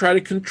 I do try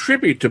to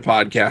contribute to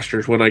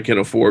podcasters when I can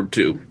afford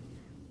to.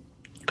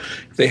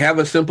 If they have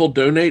a simple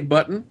donate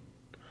button,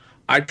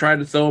 I try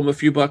to throw them a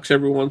few bucks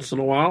every once in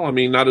a while. I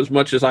mean, not as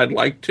much as I'd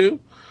like to,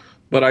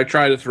 but I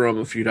try to throw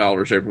them a few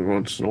dollars every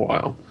once in a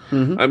while.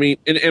 Mm-hmm. I mean,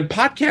 and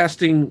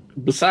podcasting,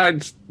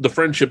 besides the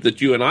friendship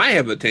that you and I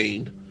have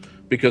attained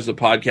because of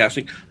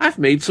podcasting, I've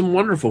made some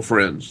wonderful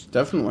friends.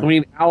 Definitely. I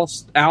mean,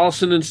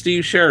 Allison and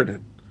Steve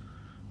Sheridan.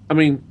 I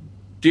mean,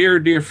 dear,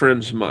 dear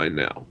friends of mine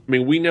now. I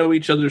mean, we know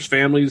each other's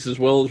families as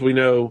well as we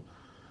know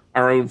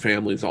our own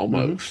families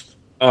almost.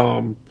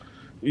 Mm-hmm.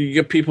 You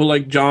get people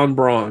like John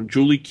Braun,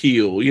 Julie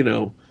Keel,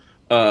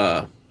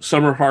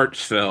 Summer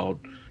Hartsfeld,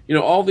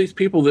 all these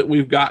people that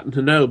we've gotten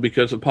to know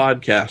because of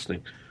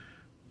podcasting.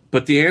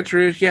 But the answer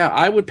is, yeah,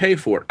 I would pay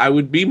for it. I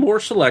would be more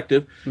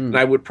selective, and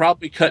I would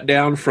probably cut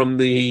down from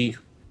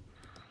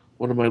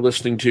what am I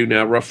listening to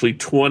now, roughly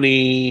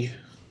 20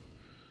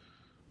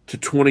 to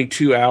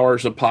 22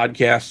 hours of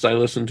podcasts I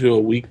listen to a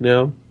week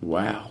now.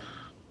 Wow.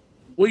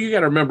 Well, you got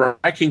to remember,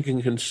 I can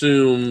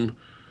consume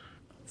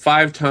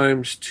 5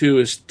 times 2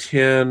 is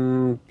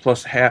 10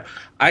 plus half.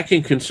 I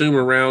can consume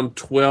around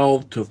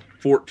 12 to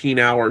 14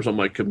 hours on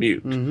my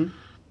commute. Mm-hmm.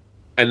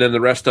 And then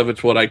the rest of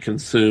it's what I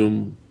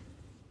consume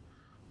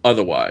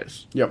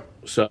otherwise. Yep.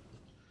 So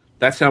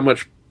that's how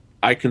much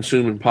I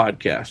consume in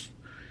podcasts.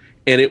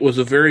 And it was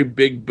a very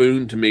big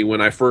boon to me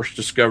when I first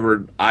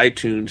discovered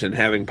iTunes and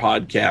having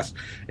podcasts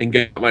and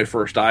got my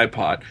first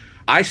iPod.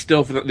 I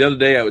still, the other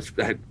day,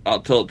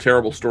 I'll tell a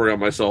terrible story on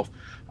myself.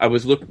 I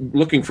was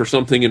looking for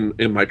something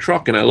in my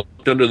truck, and I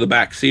looked under the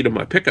back seat of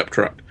my pickup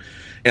truck,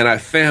 and I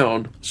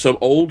found some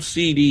old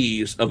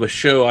CDs of a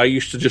show I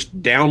used to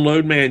just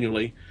download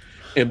manually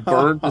and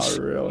burn the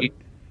CD. Really?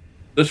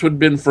 This would have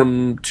been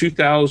from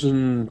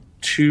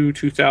 2002,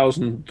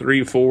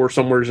 2003, 4,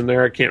 somewhere in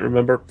there. I can't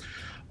remember.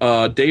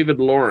 David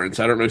Lawrence.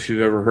 I don't know if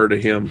you've ever heard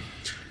of him.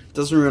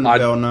 Doesn't ring a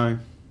bell, no.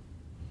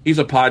 He's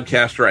a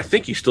podcaster. I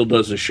think he still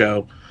does a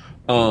show.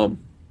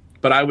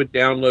 But I would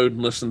download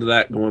and listen to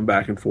that going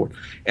back and forth.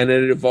 And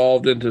then it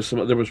evolved into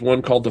there was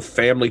one called the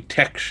Family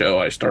Tech Show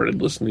I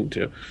started listening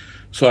to.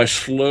 So I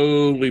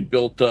slowly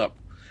built up.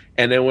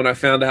 And then when I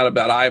found out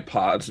about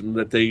iPods and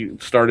that they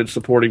started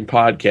supporting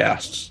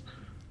podcasts,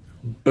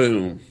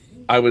 boom,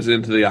 I was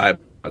into the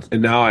iPods.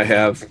 And now I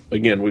have,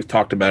 again, we've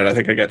talked about it, I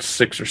think I got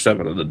 6 or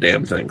 7 of the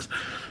damn things.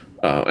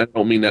 I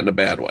don't mean that in a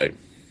bad way.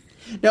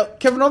 Now,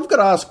 Kevin, I've got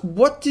to ask,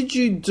 what did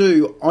you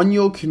do on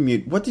your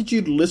commute? What did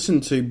you listen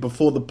to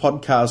before the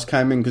podcast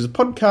came in? Because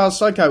podcasts,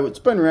 okay, it's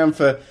been around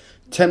for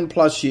 10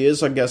 plus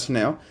years, I guess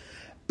now.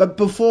 But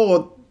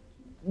before,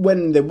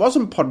 when there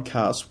wasn't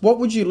podcasts, what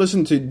would you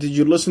listen to? Did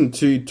you listen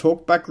to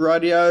talkback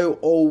radio,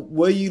 or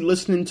were you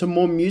listening to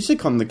more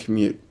music on the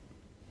commute?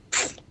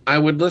 I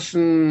would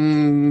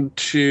listen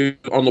to,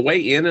 on the way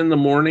in the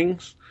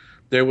mornings,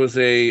 there was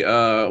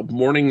a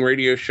morning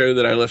radio show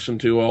that I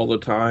listened to all the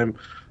time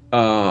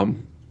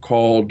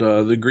called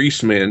The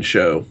Greaseman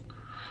Show.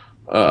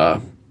 That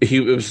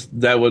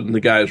wasn't the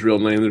guy's real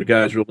name. The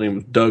guy's real name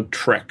was Doug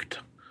Trecht.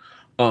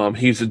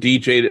 He's a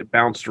DJ that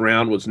bounced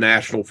around, was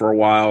national for a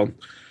while.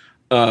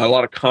 A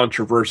lot of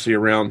controversy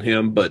around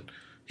him, but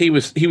he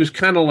was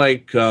kind of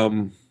like,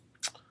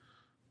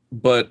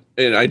 but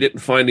I didn't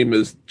find him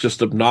as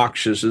just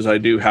obnoxious as I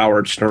do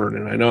Howard Stern,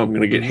 and I know I'm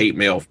going to get hate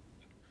mail.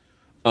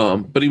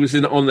 But he was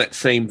on that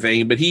same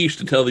vein, but he used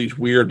to tell these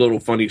weird little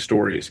funny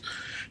stories.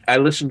 I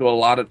listened to a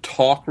lot of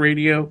talk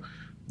radio.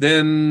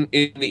 Then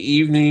in the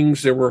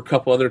evenings, there were a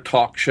couple other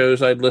talk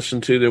shows I'd listen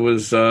to. There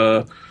was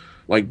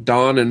like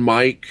Don and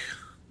Mike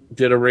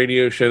did a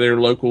radio show. They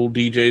were local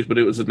DJs, but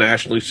it was a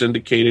nationally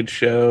syndicated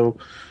show.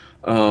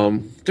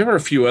 There were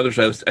a few others.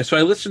 So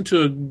I listened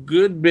to a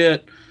good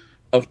bit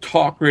of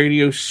talk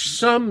radio,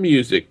 some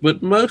music,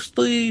 but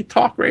mostly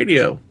talk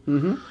radio.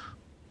 Mm-hmm.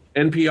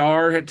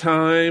 NPR at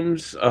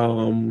times.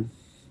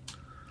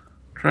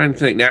 Trying to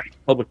think. National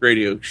Public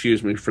Radio,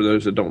 excuse me, for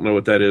those that don't know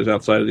what that is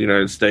outside of the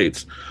United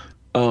States.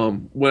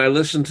 When I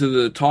listened to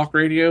the talk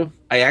radio,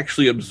 I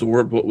actually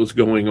absorbed what was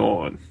going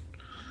on.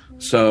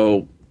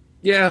 So,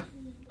 yeah,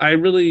 I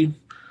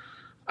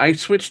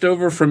switched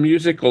over from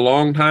music a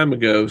long time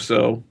ago,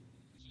 so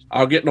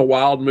I'll get in a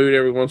wild mood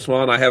every once in a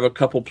while, and I have a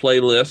couple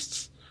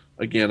playlists.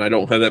 Again, I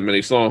don't have that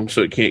many songs,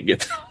 so it can't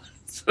get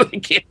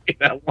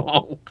that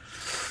long.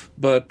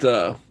 But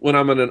when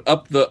I'm in an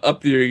up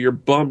your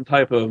bum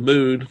type of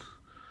mood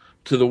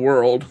to the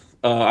world,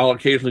 I'll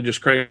occasionally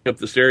just crank up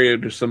the stereo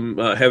to some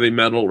heavy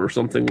metal or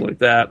something like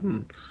that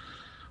and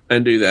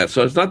do that.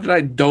 So it's not that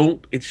I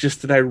don't, it's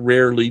just that I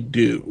rarely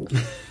do.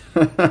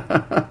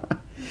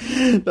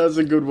 That's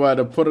a good way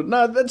to put it.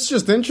 No, that's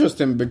just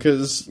interesting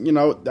because,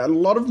 a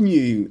lot of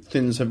new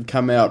things have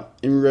come out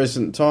in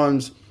recent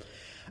times.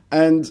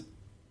 And,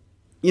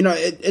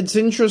 it's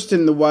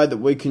interesting the way that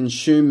we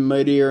consume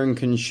media and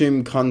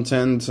consume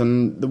content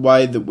and the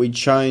way that we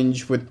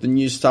change with the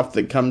new stuff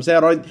that comes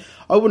out.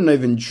 I wouldn't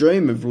even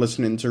dream of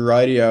listening to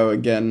radio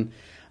again.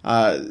 If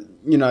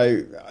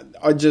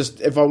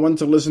I want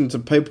to listen to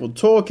people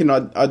talking,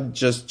 I'd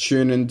just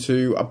tune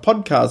into a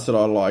podcast that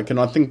I like. And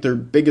I think the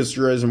biggest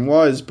reason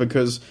why is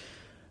because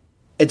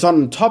it's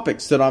on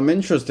topics that I'm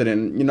interested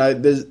in.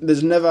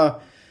 There's never,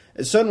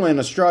 certainly in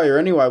Australia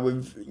anyway,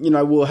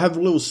 we'll have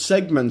little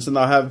segments and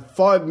they'll have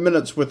 5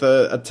 minutes with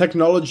a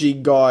technology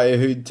guy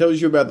who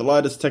tells you about the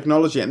latest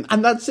technology and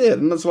that's it.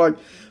 And it's like,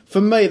 for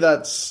me,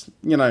 that's,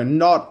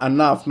 not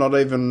enough, not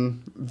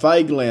even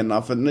vaguely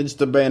enough. It needs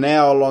to be an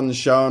hour-long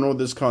show and all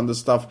this kind of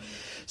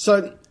stuff.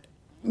 So,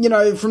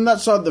 from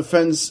that side of the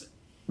fence,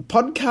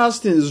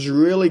 podcasting is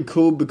really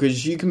cool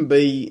because you can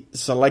be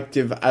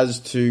selective as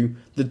to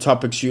the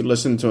topics you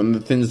listen to and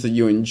the things that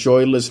you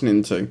enjoy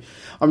listening to.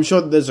 I'm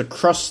sure that there's a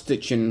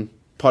cross-stitching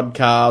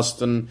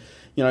podcast and,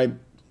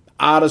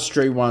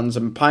 artistry ones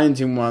and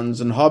painting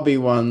ones and hobby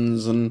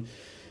ones and,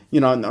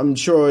 I'm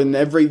sure in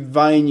every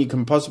vein you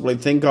can possibly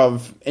think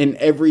of in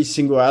every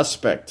single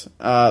aspect.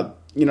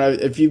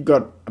 If you've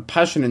got a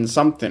passion in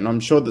something, I'm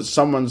sure that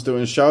someone's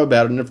doing a show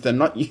about it, and if they're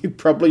not, you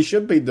probably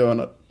should be doing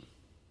it.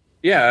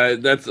 Yeah,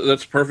 that's a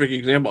perfect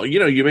example.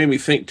 You made me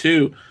think,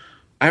 too.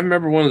 I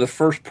remember one of the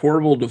first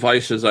portable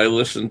devices I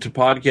listened to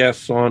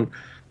podcasts on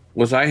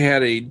was I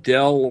had a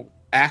Dell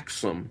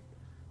Axum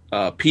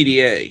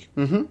PDA.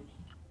 Mm-hmm.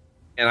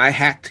 And I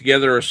hacked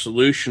together a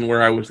solution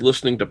where I was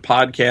listening to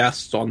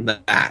podcasts on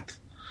that.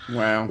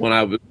 Wow. When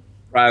I was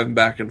driving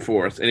back and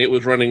forth. And it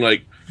was running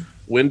like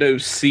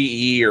Windows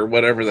CE or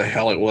whatever the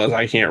hell it was.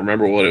 I can't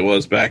remember what it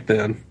was back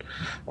then.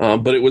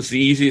 But it was the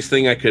easiest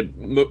thing I could,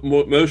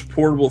 most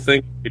portable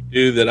thing I could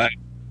do that I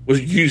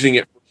was using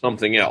it for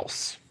something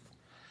else.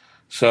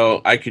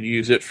 So I could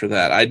use it for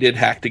that. I did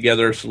hack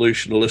together a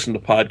solution to listen to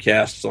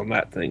podcasts on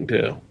that thing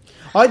too.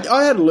 I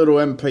had a little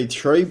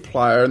MP3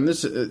 player, and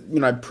this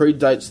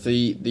predates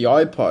the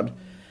iPod,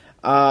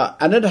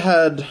 and it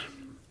had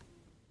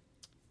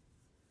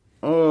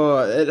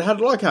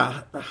like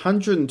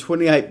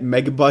 128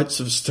 megabytes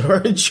of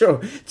storage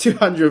or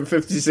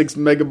 256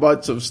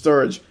 megabytes of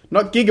storage,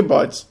 not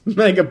gigabytes,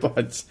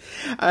 megabytes.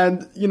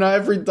 And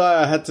every day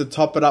I had to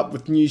top it up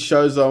with new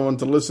shows I wanted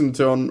to listen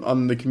to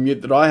on the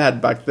commute that I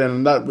had back then,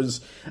 and that was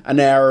an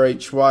hour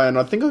each way. And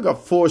I think I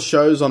got 4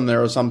 shows on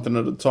there or something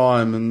at a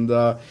time,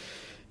 and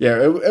yeah,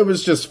 it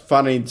was just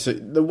funny to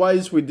the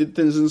ways we did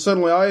things, and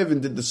certainly I even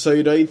did the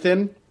CD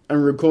thing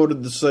and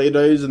recorded the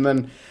CDs, and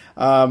then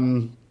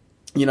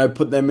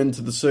put them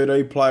into the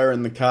CD player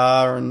in the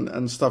car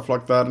and stuff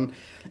like that, and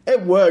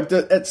it worked.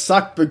 It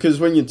sucked because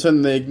when you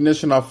turn the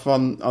ignition off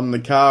on the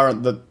car,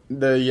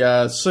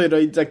 the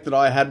CD deck that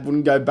I had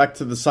wouldn't go back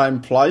to the same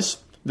place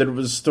that it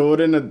was stored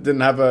in. It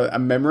didn't have a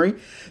memory,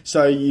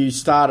 so you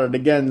started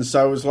again.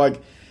 So it was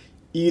like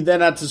you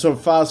then had to sort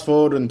of fast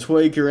forward and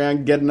tweak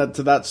around getting it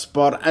to that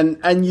spot,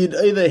 and you'd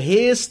either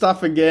hear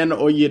stuff again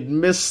or you'd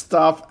miss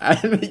stuff,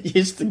 and it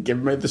used to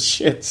give me the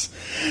shits.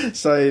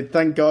 So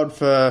thank God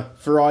for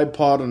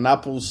iPod and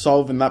Apple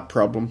solving that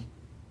problem.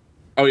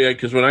 Oh yeah,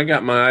 because when I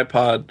got my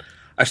iPod,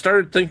 I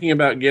started thinking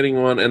about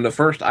getting one, and the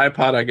first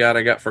iPod I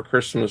got for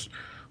Christmas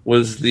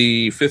was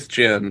the 5th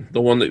gen,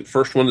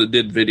 first one that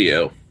did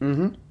video.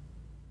 Mm-hmm.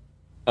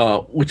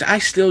 Which I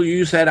still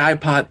use that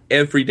iPod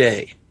every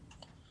day.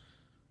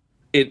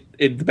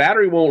 The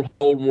battery won't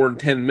hold more than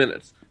 10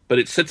 minutes, but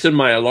it sits in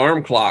my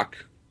alarm clock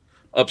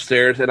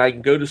upstairs, and I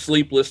can go to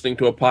sleep listening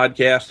to a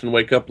podcast and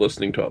wake up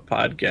listening to a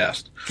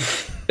podcast.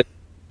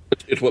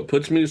 It's what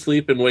puts me to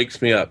sleep and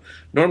wakes me up.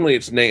 Normally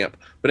it's NAMP.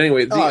 But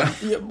anyway...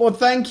 well,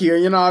 thank you.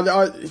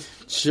 I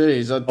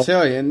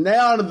tell you,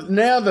 now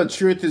the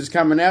truth is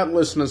coming out,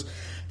 listeners.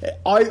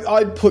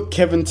 I put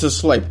Kevin to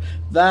sleep.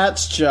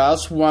 That's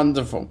just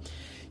wonderful.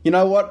 You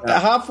know what?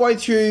 Halfway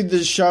through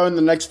the show in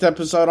the next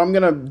episode, I'm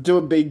going to do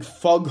a big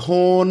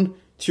foghorn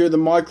through the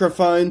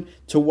microphone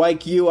to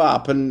wake you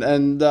up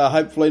and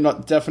hopefully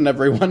not deafen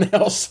everyone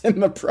else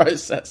in the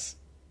process.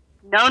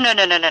 No.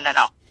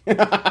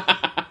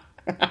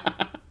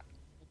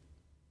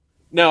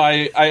 No,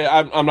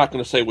 I'm not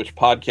going to say which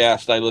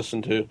podcast I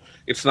listen to.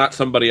 It's not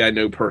somebody I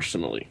know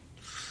personally.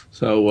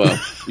 So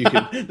you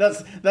can.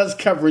 that's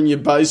covering your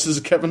bases,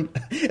 Kevin.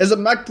 Is it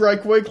Mac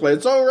Break Weekly?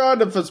 It's all right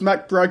if it's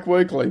Mac Break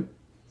Weekly.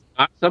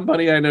 Not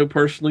somebody I know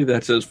personally.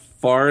 That's as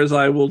far as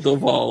I will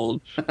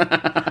divulge.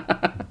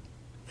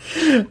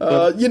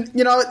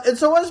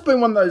 It's always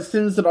been one of those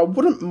things that I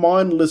wouldn't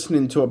mind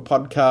listening to a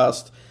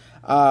podcast.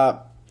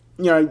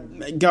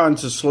 Going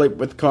to sleep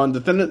with kind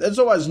of thing. It's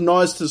always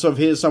nice to sort of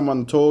hear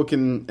someone talk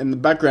in the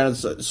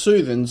background. It's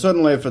soothing.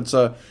 Certainly if it's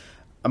a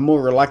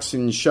more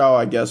relaxing show,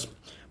 I guess,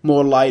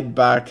 more laid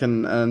back,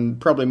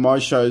 and probably my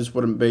shows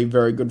wouldn't be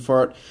very good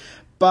for it.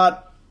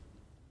 But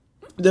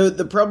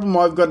the problem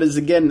I've got is,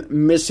 again,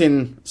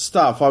 missing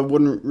stuff. I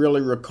wouldn't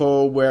really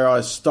recall where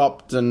I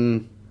stopped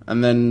and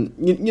then,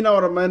 you know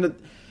what I mean?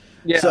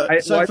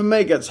 So for me,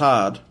 it gets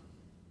hard.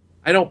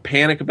 I don't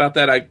panic about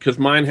that because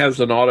mine has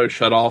an auto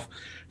shut off.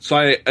 So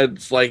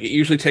it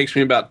usually takes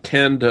me about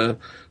 10 to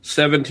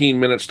 17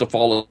 minutes to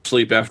fall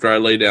asleep after I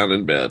lay down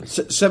in bed.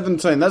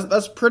 17,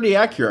 that's pretty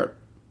accurate.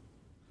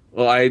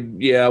 Well,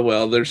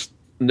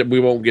 we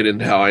won't get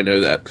into how I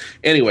know that.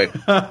 Anyway,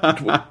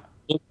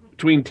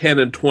 between 10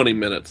 and 20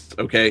 minutes,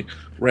 okay,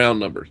 round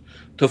numbers,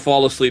 to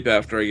fall asleep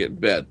after I get in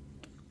bed.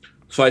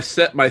 So I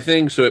set my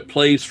thing so it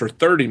plays for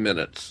 30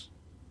 minutes.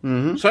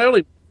 Mm-hmm. So I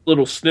only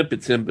little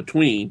snippets in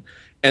between.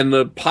 And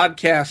the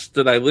podcast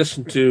that I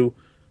listen to,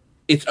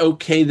 it's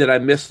okay that I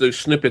miss those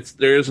snippets.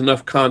 There is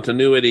enough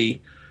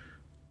continuity.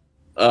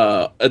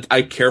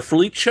 I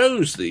carefully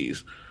chose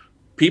these.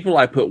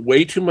 I put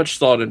way too much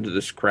thought into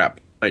this crap.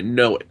 I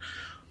know it.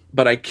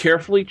 But I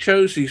carefully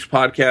chose these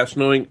podcasts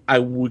knowing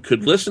we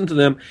could listen to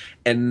them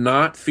and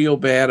not feel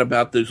bad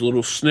about those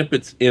little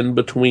snippets in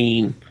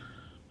between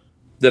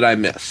that I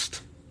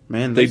missed.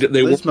 Man,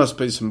 these must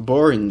be some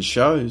boring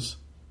shows.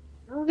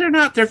 No, they're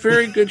not. They're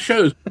very good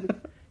shows.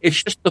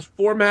 It's just the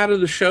format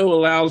of the show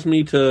allows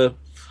me to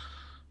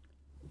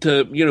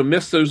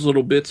miss those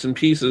little bits and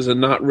pieces and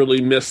not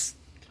really miss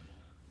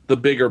the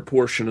bigger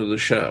portion of the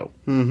show.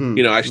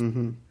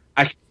 Mm-hmm.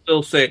 I can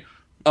still say,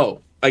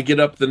 I get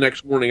up the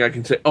next morning, I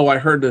can say, I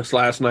heard this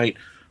last night.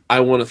 I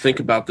want to think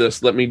about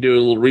this. Let me do a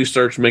little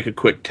research, make a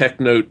quick tech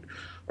note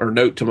or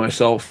note to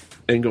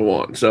myself and go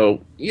on.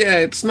 So, yeah,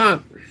 it's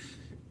not...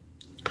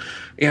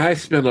 Yeah, I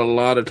spend a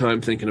lot of time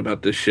thinking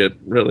about this shit,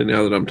 really,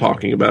 now that I'm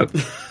talking about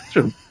it.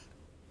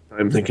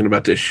 I'm thinking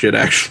about this shit,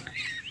 actually.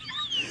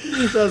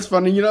 That's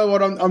funny. You know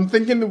what? I'm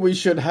thinking that we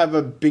should have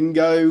a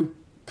bingo,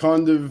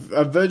 kind of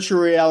a virtual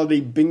reality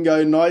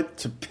bingo night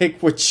to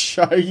pick which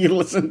show you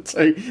listen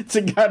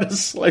to go to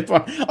sleep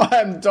on.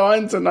 I am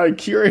dying to know.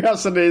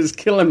 Curiosity is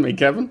killing me,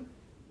 Kevin.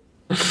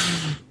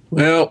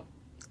 Well,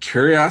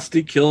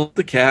 curiosity killed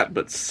the cat,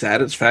 but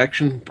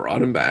satisfaction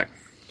brought him back.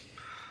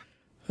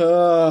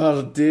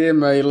 Oh, dear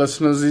me,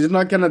 listeners. He's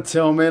not going to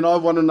tell me, and I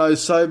want to know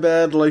so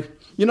badly.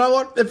 You know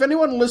what? If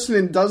anyone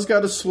listening does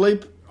go to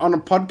sleep on a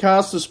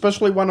podcast,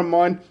 especially one of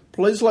mine,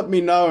 please let me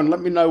know and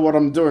let me know what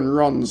I'm doing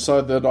wrong so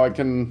that I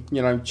can,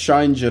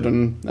 change it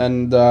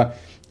and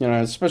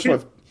especially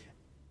if...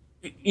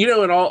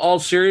 in all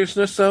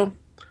seriousness, though,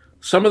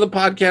 some of the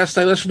podcasts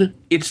I listen to,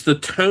 it's the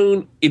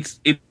tone, it's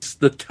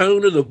the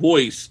tone of the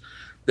voice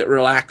that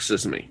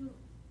relaxes me.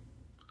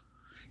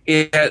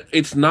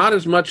 It's not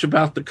as much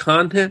about the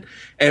content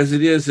as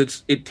it is.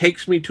 It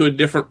takes me to a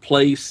different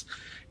place.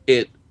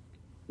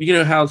 you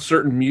know how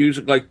certain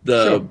music, like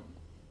the Sure.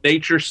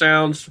 nature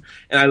sounds,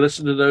 and I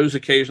listen to those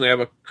occasionally.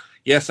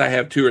 I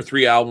have 2 or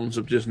 3 albums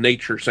of just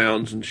nature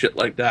sounds and shit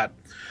like that.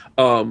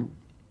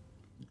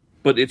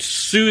 But it's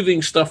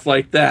soothing stuff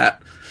like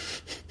that.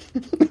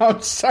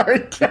 I'm sorry,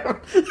 Kevin.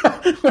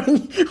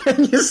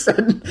 when you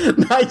said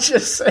nature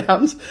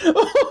sounds,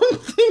 I'm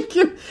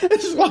thinking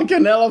it's like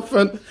an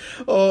elephant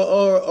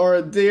or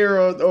a deer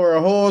or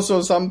a horse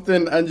or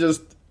something, and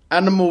just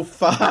animal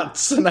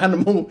farts and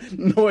animal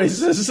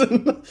noises.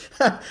 And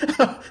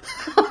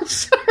I'm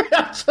sorry,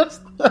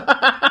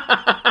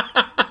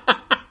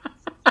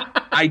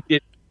 I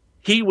did.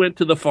 He went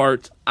to the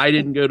farts. I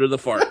didn't go to the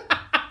fart.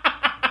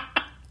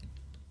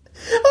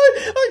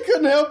 I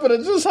couldn't help it.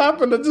 It just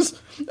happened.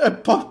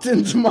 It popped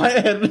into my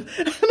head, and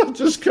I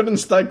just couldn't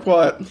stay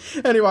quiet.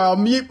 Anyway, I'll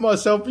mute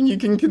myself, and you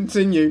can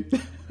continue.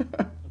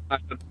 I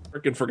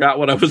freaking forgot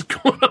what I was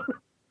going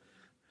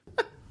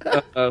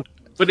on.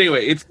 But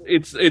anyway, it's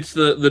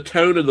the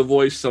tone of the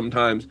voice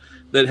sometimes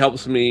that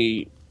helps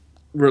me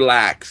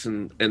relax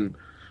and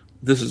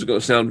this is going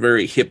to sound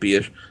very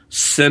hippie-ish,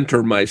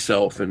 center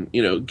myself and,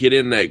 get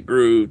in that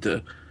groove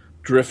to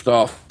drift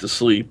off to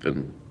sleep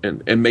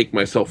and make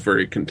myself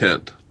very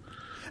content.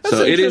 That's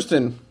so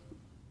interesting.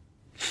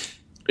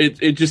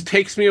 It just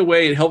takes me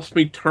away. It helps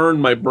me turn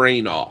my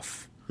brain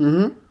off.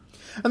 Mm-hmm.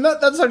 And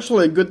that's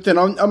actually a good thing.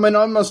 I mean,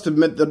 I must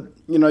admit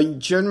that,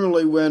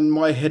 generally when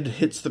my head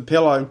hits the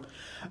pillow,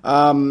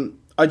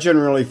 I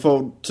generally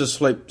fall to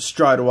sleep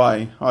straight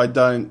away. I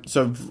don't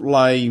sort of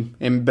lay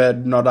in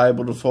bed not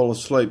able to fall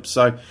asleep.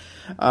 So,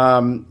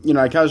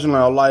 occasionally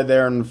I'll lay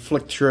there and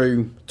flick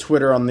through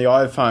Twitter on the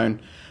iPhone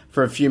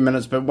for a few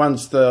minutes, but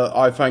once the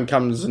iPhone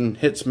comes and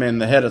hits me in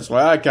the head, it's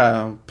like, okay,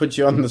 I'll put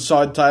you on the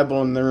side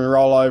table and then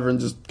roll over and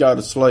just go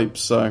to sleep.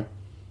 So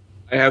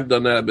I have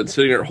done that. I've been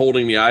sitting there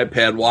holding the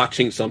iPad,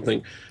 watching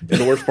something, and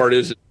the worst part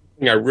is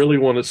I really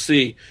want to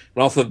see,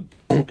 and also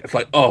it's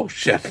like, oh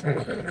shit.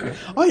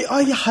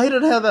 I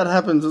hated how that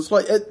happens. It's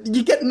like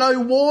you get no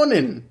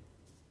warning.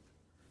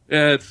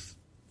 Yeah,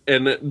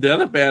 and the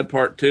other bad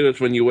part too is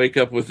when you wake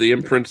up with the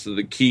imprints of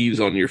the keys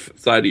on your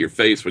side of your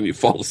face when you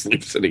fall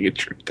asleep sitting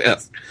at your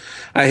desk.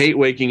 I hate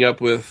waking up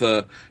with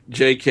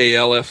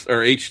JKLF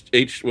or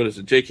H what is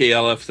it,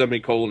 JKLF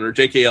semicolon or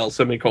JKL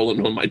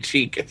semicolon on my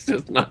cheek. It's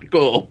just not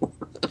cool.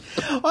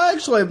 I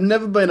actually have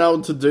never been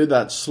able to do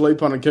that.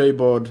 Sleep on a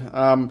keyboard.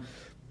 I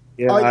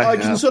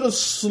can sort of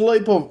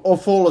sleep or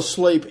fall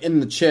asleep in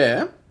the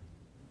chair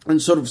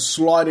and sort of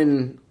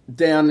sliding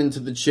down into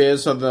the chair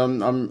so that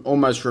I'm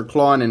almost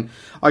reclining.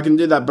 I can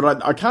do that,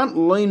 but I can't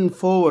lean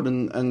forward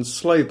and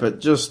sleep. It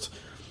just,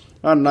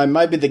 I don't know,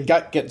 maybe the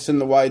gut gets in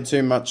the way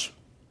too much.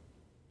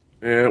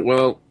 Yeah,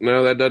 well,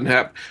 no, that doesn't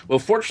happen. Well,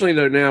 fortunately,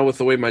 though, now with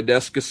the way my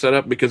desk is set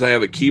up, because I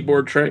have a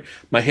keyboard tray,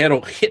 my head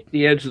will hit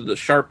the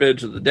sharp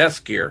edge of the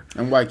desk here.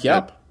 And wake you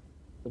up.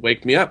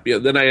 Wake me up. Yeah,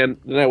 then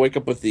I wake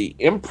up with the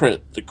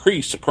imprint, the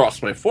crease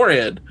across my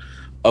forehead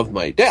of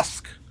my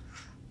desk,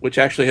 which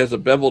actually has a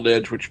beveled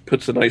edge, which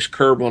puts a nice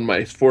curve on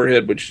my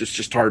forehead, which is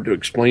just hard to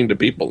explain to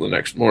people the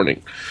next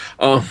morning.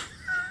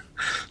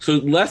 So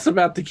less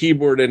about the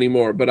keyboard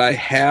anymore, but I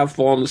have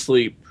fallen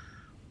asleep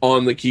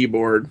on the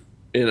keyboard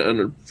on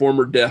a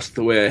former desk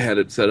the way I had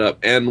it set up,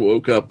 and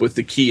woke up with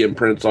the key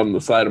imprints on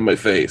the side of my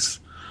face.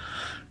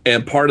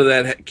 And part of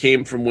that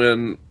came from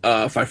when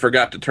if I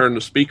forgot to turn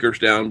the speakers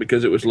down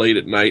because it was late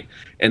at night,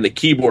 and the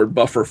keyboard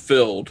buffer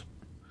filled,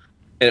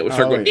 and it would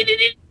start going. Yeah.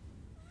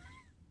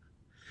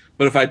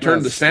 But if I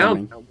turned That's the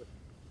sound funny. down,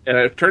 and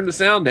I turned the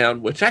sound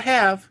down, which I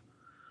have,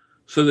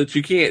 so that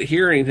you can't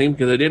hear anything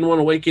because I didn't want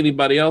to wake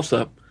anybody else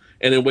up,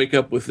 and then wake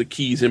up with the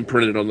keys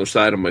imprinted on the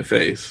side of my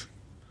face.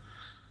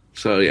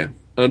 So yeah,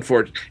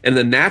 unfortunate. And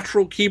the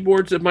natural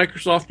keyboards that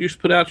Microsoft used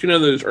to put out,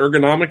 those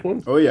ergonomic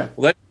ones. Oh yeah.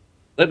 Well,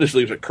 that just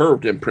leaves a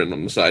curved imprint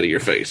on the side of your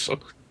face. So.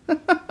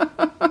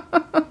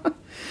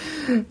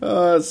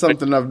 It's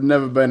something I've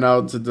never been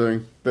able to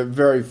do, but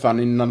very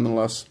funny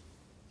nonetheless.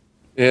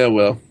 Yeah,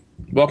 well,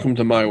 welcome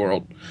to my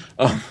world.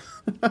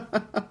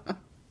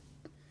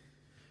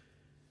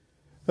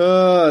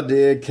 Oh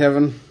dear,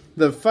 Kevin.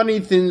 The funny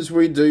things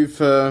we do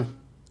for,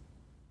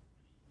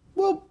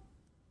 well,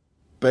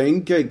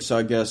 being geeks,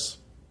 I guess.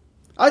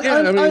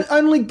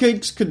 Only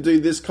geeks could do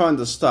this kind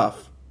of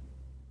stuff.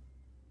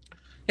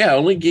 Yeah,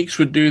 only geeks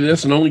would do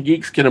this, and only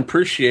geeks can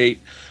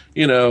appreciate,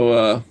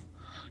 that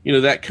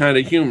kind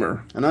of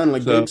humor. And only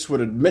geeks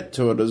would admit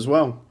to it as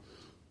well.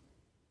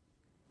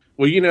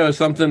 Well,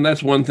 something,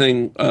 that's one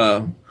thing,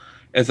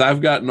 as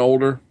I've gotten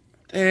older,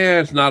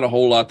 it's not a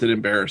whole lot that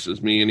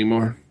embarrasses me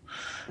anymore.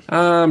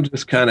 I'm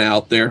just kind of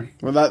out there.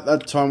 Well,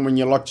 that time when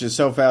you locked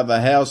yourself out of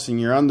the house in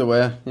your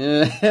underwear,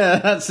 yeah,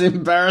 that's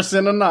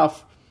embarrassing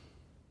enough.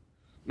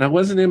 I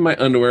wasn't in my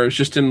underwear, I was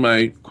just in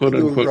my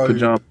quote-unquote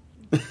pajamas.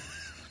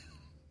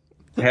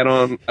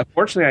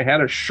 Unfortunately, I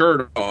had a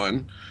shirt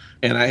on,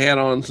 and I had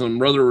on some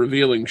rather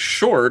revealing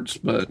shorts,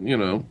 but,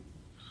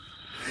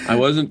 I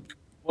wasn't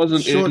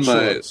in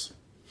my... Shorts.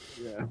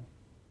 Yeah.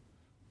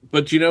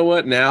 But you know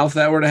what? Now, if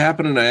that were to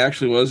happen and I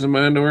actually was in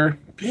my underwear,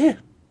 yeah,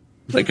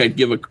 like I'd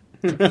give a...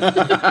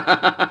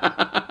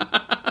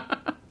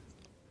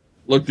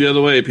 Look the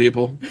other way,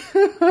 people.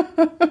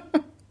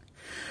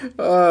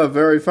 Oh,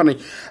 very funny.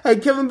 Hey,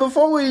 Kevin,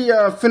 before we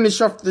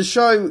finish off the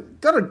show,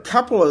 got a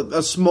couple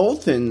of small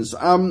things.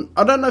 I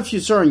don't know if you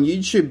saw on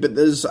YouTube, but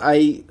there's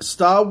a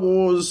Star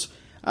Wars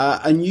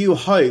A New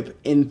Hope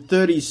in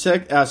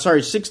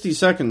 60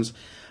 seconds.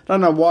 I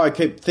don't know why I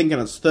keep thinking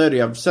it's 30.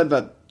 I've said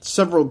that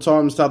several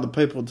times to other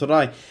people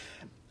today.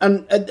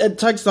 And it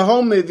takes the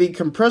whole movie,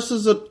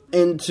 compresses it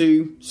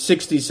into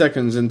 60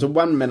 seconds, into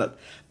 1 minute.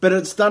 But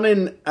it's done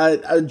in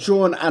a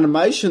drawn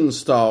animation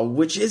style,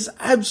 which is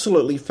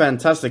absolutely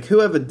fantastic.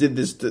 Whoever did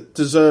this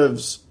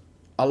deserves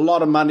a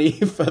lot of money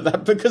for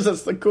that, because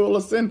it's the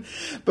coolest thing.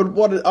 But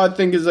what I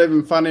think is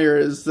even funnier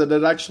is that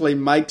it actually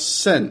makes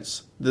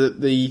sense.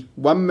 The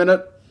 1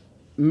 minute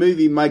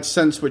movie makes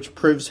sense, which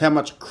proves how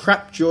much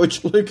crap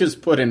George Lucas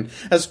put in,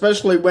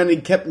 especially when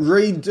he kept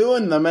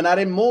redoing them and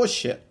adding more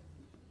shit.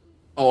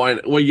 Oh,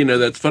 well,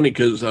 that's funny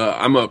because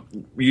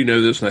you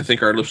know this, and I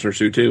think our listeners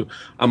do too.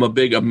 I'm a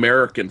big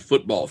American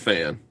football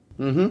fan.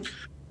 Mm-hmm.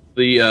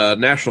 The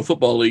National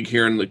Football League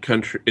here in the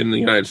country, in the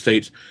United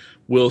States,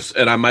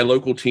 my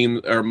local team,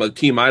 or my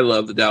team I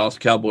love, the Dallas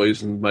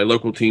Cowboys, and my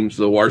local team's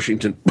the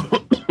Washington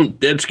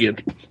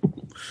Deadskins.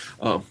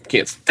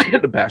 Can't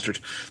stand the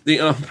bastards.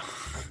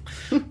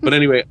 But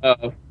anyway,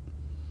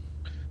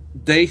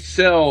 they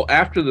sell,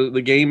 after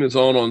the game is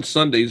on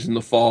Sundays in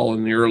the fall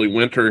and the early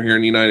winter here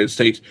in the United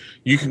States,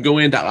 you can go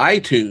into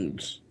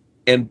iTunes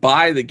and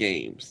buy the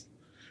games.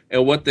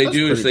 And what they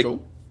do is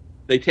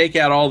they take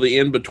out all the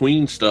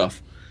in-between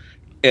stuff.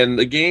 And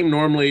the game,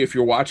 normally, if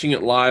you're watching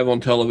it live on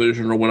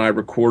television or when I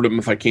record them,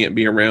 if I can't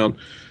be around,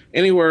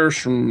 anywhere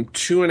from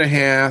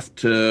 2.5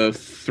 to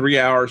 3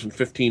 hours and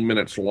 15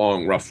 minutes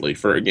long, roughly,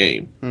 for a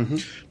game. Mm-hmm.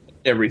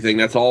 Everything.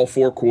 That's all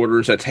 4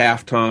 quarters. That's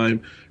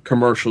halftime,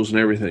 commercials, and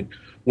everything.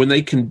 When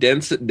they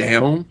condense it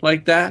down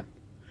like that,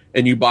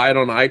 and you buy it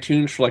on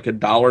iTunes for like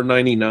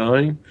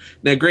 $1.99.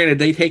 Now, granted,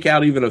 they take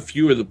out even a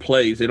few of the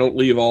plays. They don't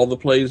leave all the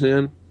plays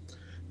in.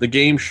 The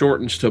game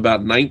shortens to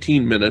about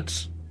 19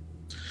 minutes.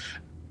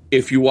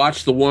 If you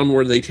watch the one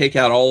where they take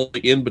out all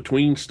the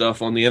in-between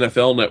stuff on the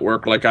NFL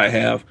Network, like I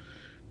have,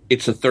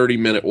 it's a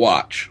 30-minute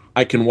watch.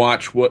 I can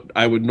watch what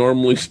I would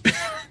normally spend.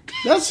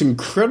 That's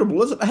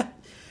incredible, isn't it?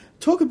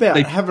 Talk about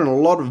having a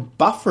lot of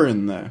buffer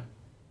in there.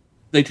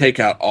 They take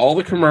out all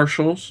the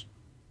commercials,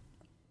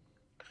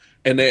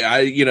 and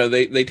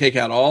they take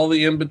out all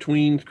the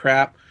in-between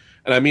crap.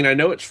 And I mean, I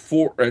know it's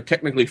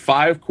technically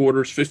 5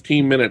 quarters,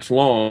 15 minutes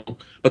long,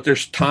 but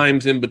there's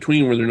times in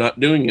between where they're not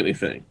doing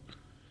anything.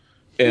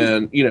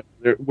 And,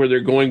 where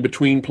they're going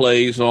between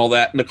plays and all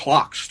that, and the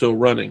clock's still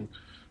running.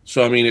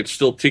 So, I mean, it's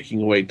still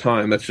ticking away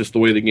time. That's just the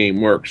way the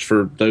game works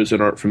for those that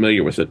aren't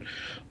familiar with it.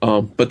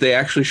 But they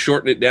actually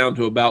shorten it down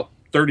to about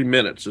 30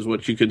 minutes is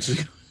what you can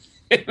see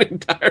an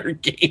entire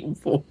game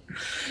for.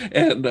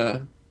 And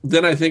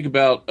then I think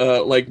about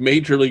like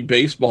Major League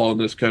Baseball in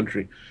this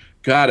country.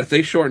 God, if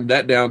they shortened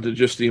that down to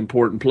just the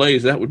important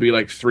plays, that would be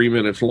like 3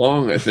 minutes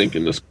long, I think,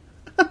 in this.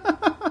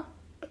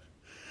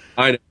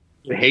 I know.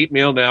 Hate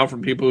mail now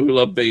from people who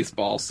love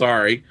baseball.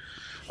 Sorry.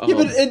 Yeah,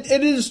 but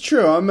it is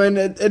true. I mean,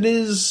 it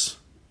is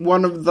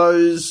one of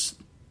those...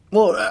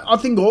 Well, I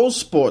think all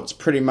sports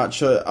pretty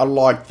much are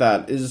like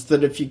that, is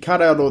that if you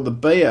cut out all the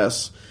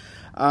BS...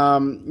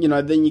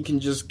 then you can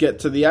just get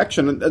to the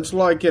action. It's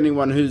like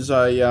anyone who's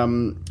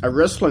a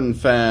wrestling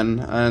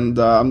fan, and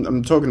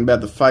I'm talking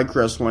about the fake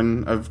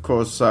wrestling, of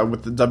course,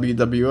 with the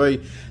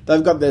WWE.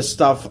 They've got their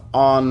stuff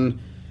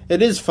on.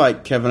 It is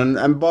fake, Kevin,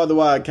 and by the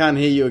way, I can't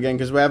hear you again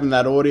because we're having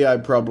that audio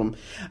problem.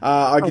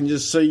 I can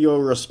just see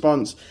your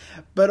response.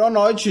 But on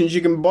iTunes,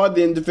 you can buy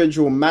the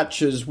individual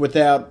matches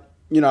without,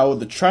 all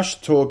the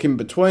trash talk in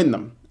between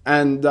them.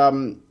 And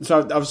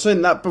so I've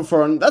seen that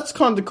before, and that's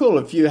kind of cool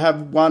if you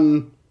have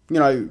one...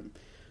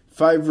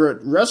 favorite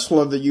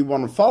wrestler that you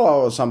want to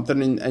follow or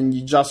something, and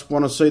you just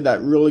want to see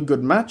that really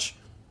good match.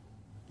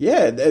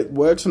 Yeah, it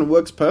works, and it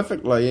works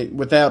perfectly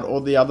without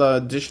all the other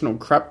additional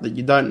crap that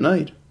you don't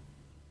need.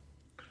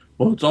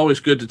 Well, it's always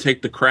good to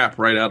take the crap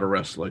right out of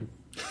wrestling.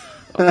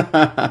 Wait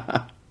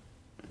a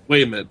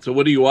minute. So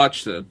what do you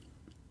watch then?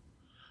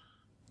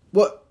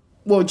 What?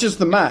 Well, just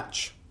the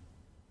match.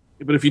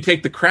 But if you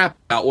take the crap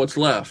out, what's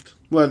left?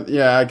 Well,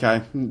 yeah,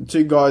 okay.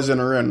 2 guys in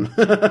a ring.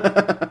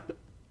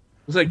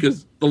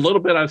 Because the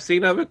little bit I've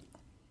seen of it,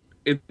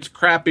 it's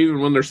crap even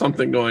when there's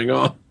something going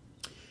on.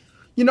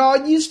 I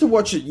used to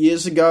watch it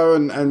years ago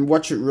and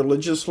watch it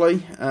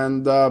religiously.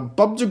 And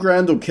Bob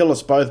DeGrand will kill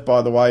us both,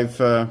 by the way,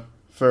 for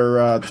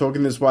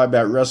talking this way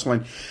about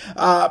wrestling.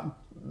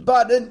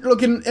 But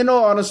look, in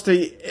all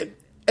honesty,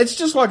 it's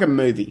just like a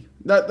movie.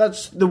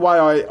 That's the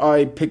way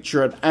I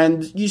picture it.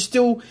 And you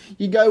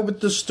go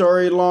with the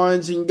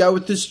storylines, and you go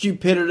with the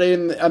stupidity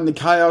and the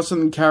chaos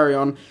and the carry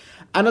on.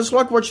 And it's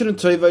like watching a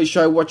TV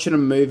show, watching a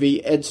movie.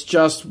 It's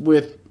just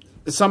with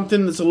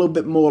something that's a little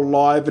bit more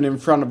live and in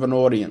front of an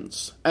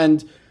audience.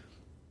 And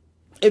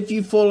if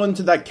you fall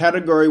into that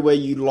category where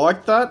you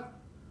like that,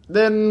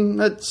 then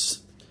let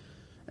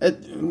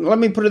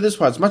me put it this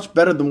way. It's much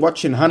better than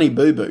watching Honey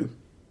Boo Boo.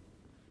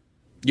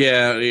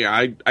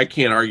 Yeah, I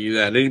can't argue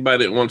that.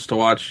 Anybody that wants to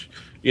watch,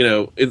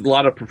 a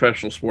lot of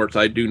professional sports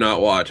I do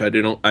not watch. I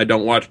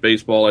don't watch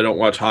baseball. I don't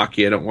watch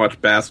hockey. I don't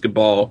watch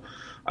basketball.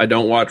 I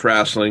don't watch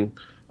wrestling.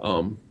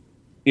 I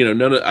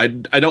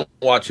don't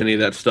watch any of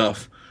that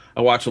stuff.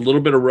 I watch a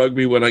little bit of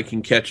rugby when I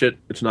can catch it.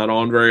 It's not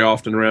on very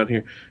often around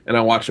here. And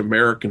I watch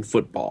American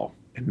football.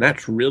 And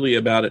that's really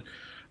about it.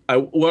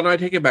 When I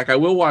take it back, I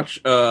will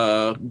watch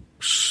college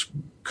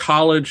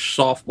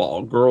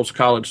softball, girls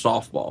college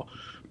softball,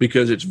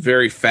 because it's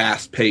very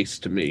fast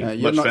paced to me.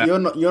 You're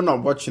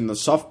not watching the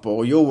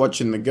softball. You're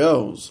watching the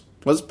girls.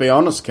 Let's be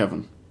honest,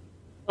 Kevin.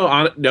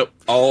 No,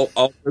 all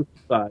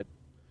aside,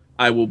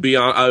 I will be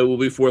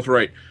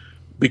forthright,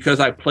 because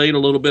I played a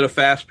little bit of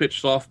fast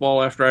pitch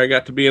softball after I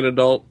got to be an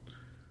adult.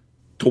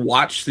 To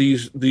watch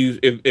these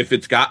if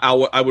it's got,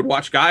 I would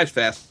watch guys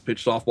fast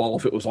pitch softball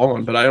if it was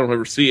on, but I don't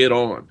ever see it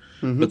on.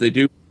 Mm-hmm. But they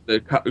do, the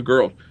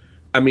girls.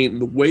 I mean,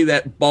 the way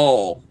that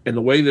ball and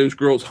the way those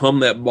girls hum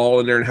that ball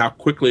in there and how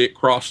quickly it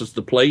crosses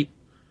the plate.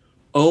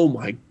 Oh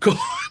my God.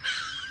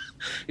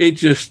 It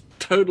just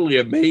totally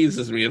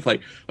amazes me. It's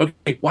like,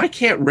 okay, why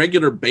can't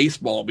regular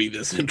baseball be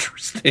this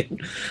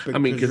interesting?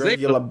 Because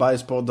regular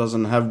baseball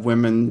doesn't have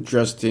women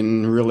dressed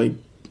in really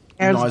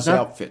nice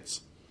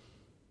outfits.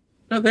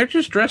 No, they're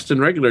just dressed in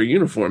regular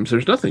uniforms.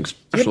 There's nothing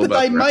special about them. But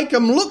they make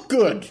them look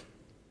good.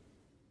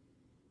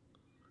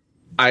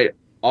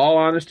 All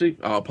honesty,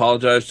 I'll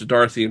apologize to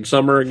Dorothy and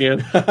Summer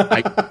again.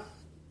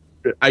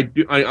 I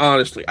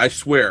honestly, I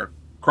swear,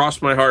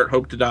 cross my heart,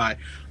 hope to die,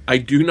 I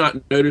do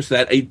not notice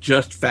that. It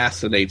just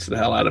fascinates the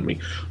hell out of me.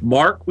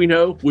 Mark, we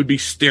know, would be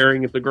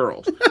staring at the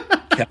girls.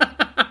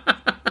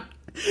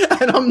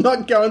 And I'm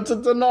not going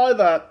to deny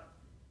that.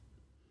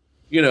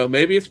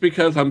 Maybe it's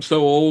because I'm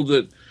so old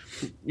that,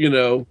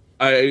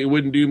 it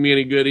wouldn't do me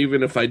any good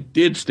even if I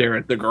did stare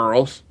at the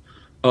girls.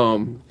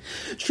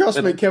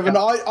 Trust me, Kevin,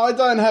 I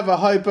don't have a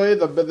hope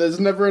either, but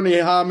there's never any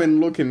harm in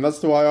looking. That's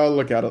the way I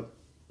look at it.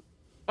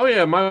 Oh,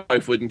 yeah, my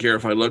wife wouldn't care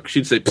if I looked.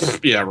 She'd say,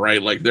 yeah,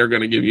 right, like they're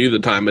going to give you the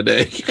time of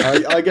day.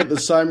 I get the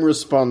same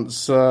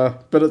response,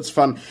 but it's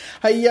fun.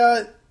 Hey,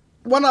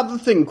 one other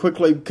thing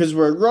quickly, because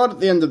we're right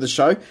at the end of the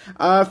show.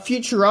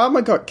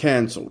 Futurama got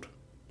cancelled.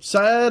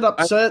 Sad,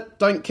 upset,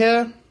 don't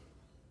care?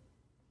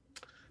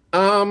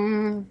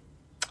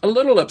 A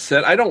little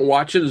upset. I don't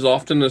watch it as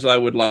often as I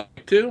would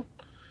like to,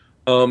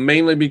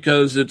 mainly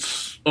because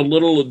it's a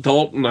little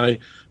adult and I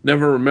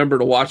never remember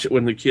to watch it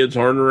when the kids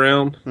aren't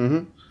around.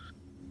 Mm-hmm.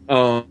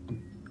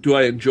 Do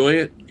I enjoy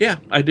it? Yeah,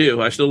 I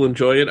do. I still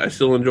enjoy it. I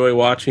still enjoy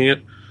watching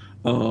it.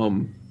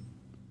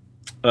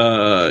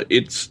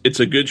 It's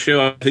a good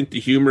show. I think the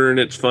humor in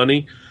it's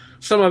funny.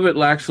 Some of it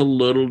lacks a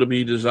little to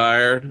be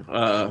desired,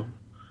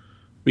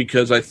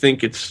 because I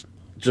think it's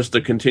just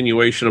a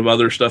continuation of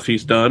other stuff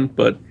he's done,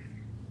 but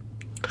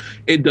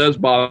it does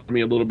bother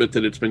me a little bit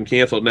that it's been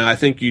canceled. Now, I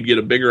think you'd get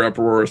a bigger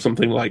uproar if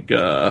something like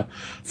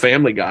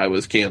Family Guy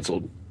was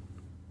canceled.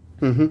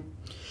 Mm-hmm.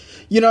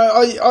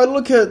 I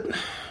look at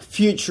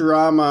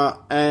Futurama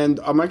and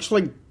I'm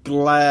actually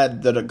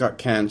glad that it got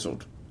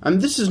cancelled.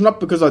 And this is not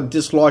because I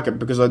dislike it,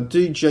 because I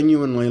do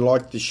genuinely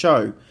like the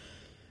show.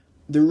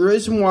 The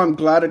reason why I'm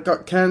glad it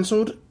got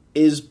cancelled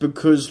is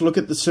because look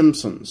at The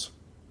Simpsons.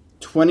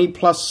 20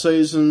 plus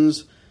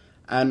seasons,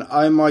 and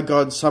oh my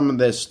God, some of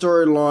their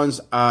storylines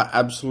are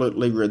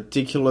absolutely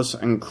ridiculous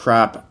and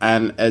crap,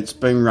 and it's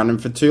been running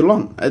for too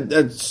long.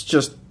 It's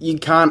just, you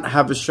can't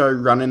have a show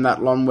running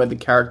that long where the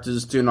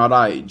characters do not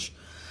age.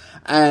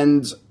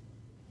 And,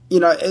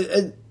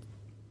 it's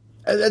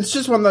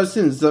just one of those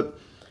things that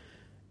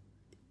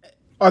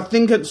I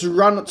think it's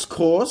run its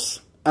course,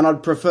 and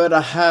I'd prefer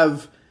to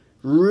have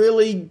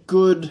really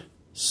good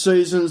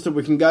seasons that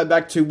we can go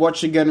back to,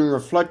 watch again and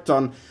reflect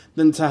on,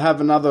 than to have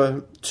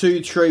another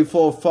 2, 3,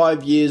 4,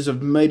 5 years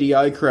of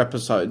mediocre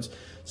episodes.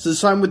 It's the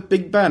same with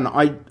Big Bang.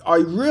 I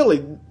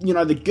really,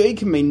 the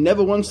geek in me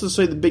never wants to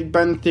see the Big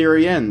Bang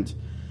Theory end.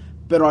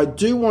 But I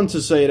do want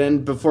to see it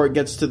end before it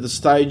gets to the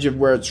stage of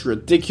where it's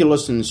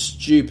ridiculous and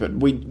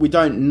stupid. We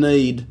don't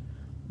need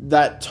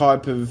that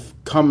type of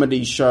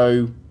comedy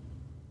show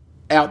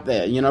out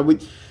there. We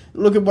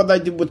look at what they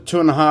did with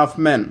 2.5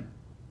 Men.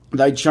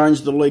 They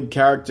changed the lead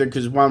character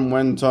because one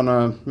went on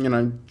a,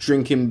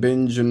 drinking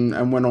binge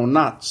and went all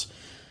nuts.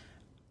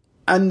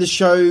 And the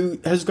show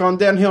has gone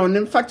downhill. And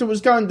in fact, it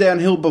was going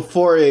downhill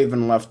before he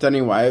even left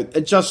anyway.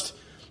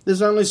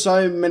 There's only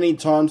so many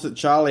times that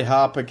Charlie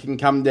Harper can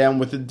come down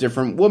with a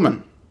different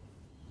woman.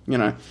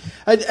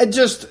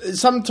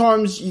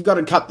 Sometimes you got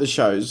to cut the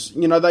shows.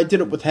 They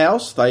did it with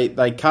House. They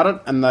cut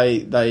it and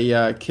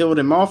they killed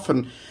him off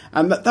and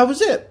that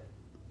was it.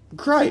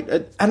 Great,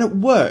 and it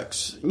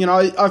works.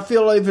 I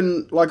feel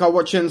even like I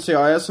watch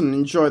NCIS and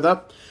enjoy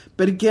that,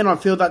 but again, I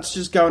feel that's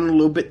just going a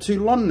little bit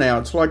too long now.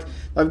 It's like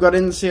they've got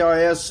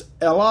NCIS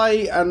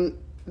LA, and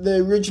the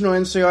original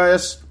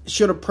NCIS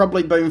should have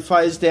probably been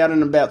phased out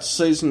in about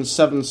season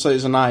 7,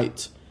 season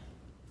 8.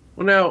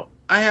 Well, now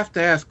I have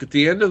to ask. At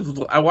the end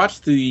of, I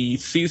watched the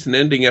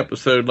season-ending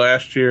episode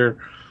last year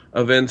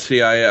of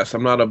NCIS.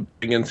 I'm not a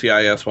big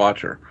NCIS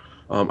watcher.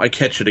 I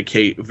catch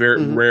it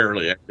very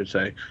rarely, I could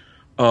say.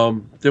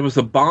 There was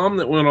a bomb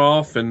that went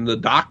off, and the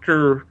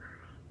doctor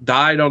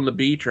died on the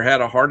beach or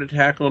had a heart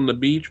attack on the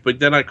beach. But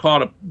then I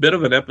caught a bit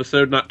of an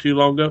episode not too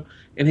long ago,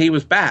 and he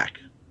was back.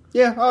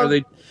 Yeah, are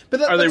they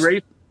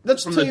raised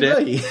that's from TV. the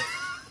dead?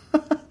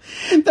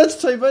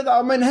 That's TV.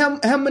 I mean,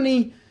 how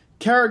many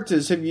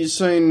characters have you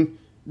seen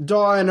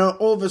die, and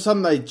all of a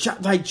sudden they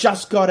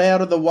just got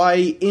out of the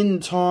way in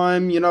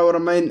time? You know what I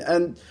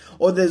mean?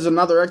 Or there's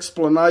another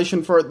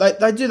explanation for it.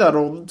 They do that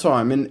all the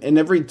time in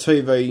every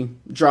TV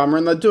drama,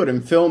 and they do it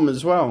in film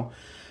as well.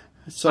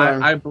 So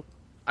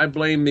I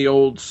blame the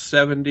old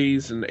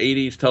 70s and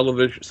 80s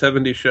television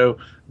 70s show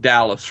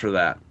Dallas for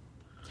that.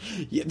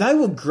 Yeah, they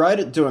were great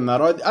at doing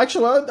that.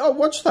 I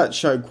watched that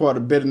show quite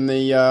a bit in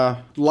the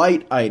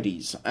late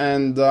 80s,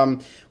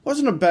 and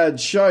wasn't a bad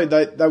show.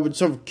 They would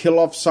sort of kill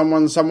off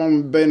someone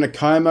would be in a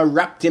coma,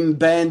 wrapped in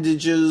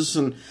bandages,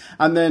 and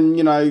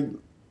then,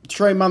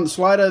 3 months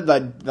later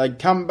they'd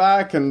come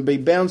back and be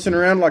bouncing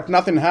around like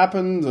nothing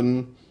happened.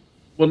 And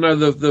well, no,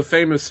 the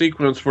famous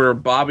sequence where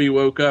Bobby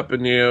woke up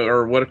and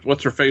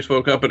what's her face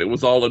woke up and it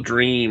was all a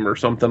dream or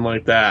something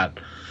like that.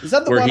 Is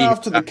that the one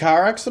after the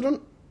car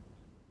accident?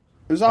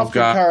 It was after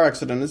a car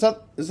accident. Is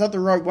that the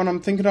right one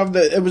I'm thinking of?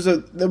 There was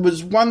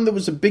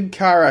a big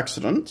car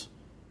accident.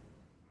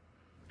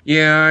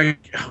 Yeah.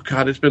 Oh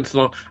God, it's been so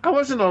long. I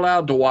wasn't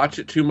allowed to watch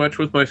it too much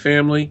with my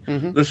family.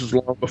 Mm-hmm. This is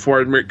long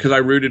before because I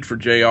rooted for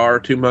JR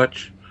too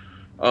much.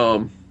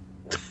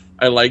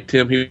 I liked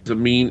him. He was a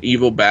mean,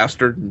 evil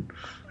bastard. And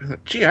I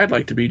thought, gee, I'd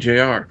like to be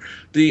JR.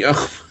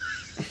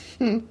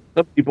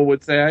 Some people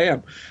would say I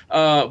am.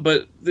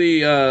 But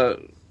there's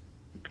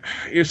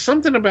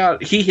something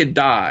about he had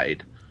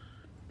died.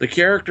 The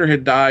character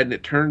had died, and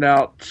it turned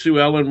out Sue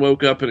Ellen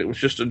woke up, and it was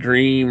just a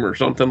dream or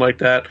something like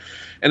that.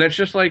 And it's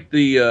just like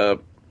the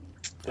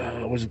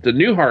was it the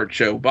Newhart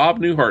show, Bob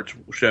Newhart's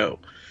show?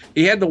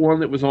 He had the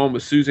one that was on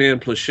with Suzanne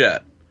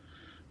Plachette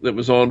that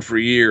was on for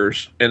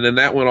years, and then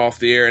that went off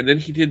the air. And then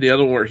he did the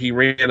other one where he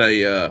ran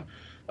a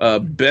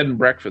bed and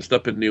breakfast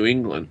up in New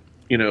England,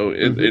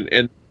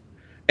 and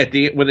at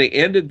when they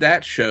ended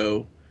that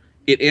show,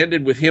 it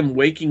ended with him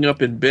waking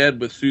up in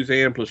bed with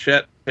Suzanne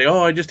Plachette, say,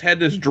 "Oh, I just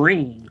had this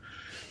dream."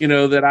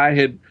 That I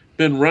had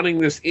been running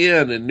this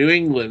inn in New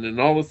England and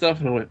all this stuff.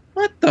 And I went,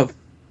 what the?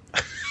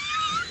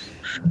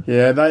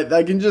 Yeah,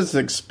 they can just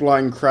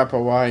explain crap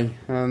away.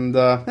 And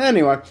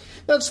anyway,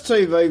 that's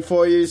TV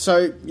for you.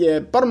 So, yeah,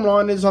 bottom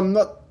line is I'm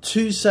not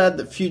too sad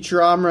that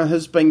Futurama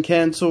has been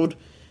cancelled.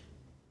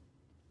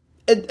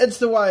 It's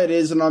the way it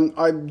is, and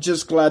I'm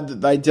just glad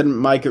that they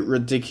didn't make it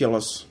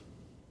ridiculous.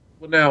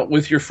 Well, now,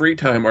 with your free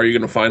time, are you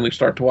going to finally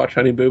start to watch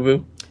Honey Boo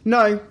Boo?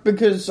 No,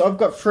 because I've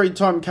got free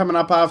time coming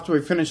up after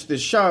we finish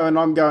this show, and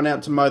I'm going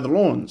out to mow the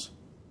lawns.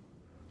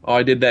 Oh,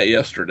 I did that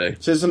yesterday.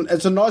 So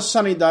it's a nice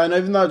sunny day, and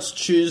even though it's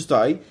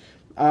Tuesday,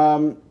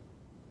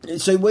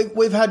 see,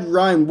 we've had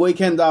rain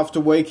weekend after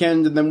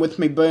weekend, and then with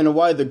me being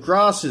away, the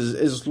grass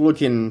is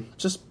looking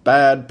just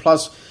bad.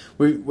 Plus,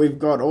 we've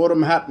got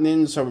autumn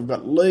happening, so we've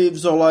got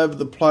leaves all over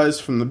the place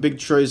from the big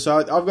trees. So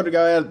I've got to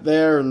go out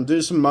there and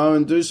do some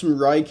mowing, do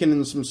some raking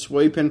and some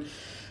sweeping,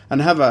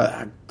 and have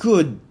a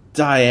good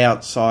day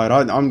outside.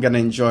 I'm going to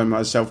enjoy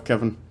myself,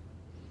 Kevin.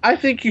 I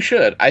think you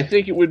should. I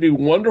think it would be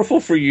wonderful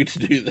for you to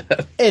do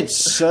that. It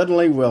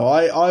certainly will.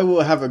 I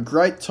will have a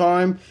great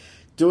time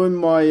doing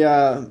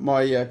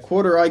my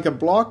quarter acre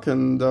block,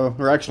 and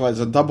or actually it's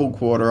a double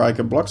quarter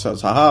acre block, so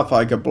it's a half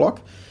acre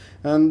block,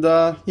 and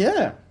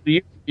yeah.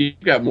 You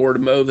got more to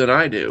mow than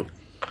I do.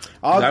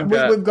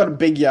 We've got a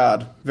big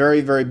yard,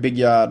 very very big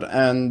yard,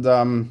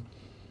 and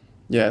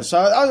yeah,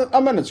 so, I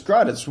mean, it's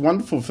great. It's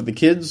wonderful for the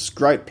kids,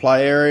 great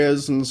play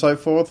areas and so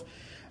forth.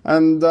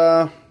 And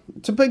to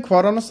be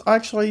quite honest, I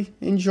actually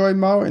enjoy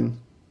mowing.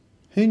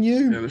 Who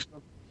knew? Yeah,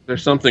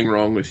 there's something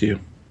wrong with you.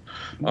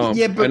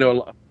 Yeah, but I know a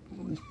lot.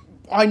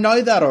 I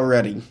know that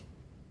already.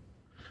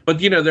 But,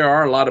 there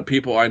are a lot of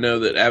people I know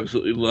that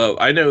absolutely love.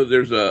 I know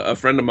there's a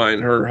friend of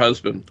mine, her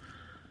husband.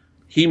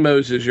 He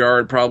mows his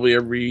yard probably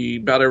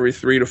about every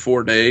 3 to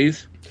 4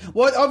 days.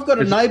 Well, I've got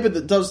a neighbour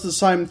that does the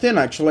same thing,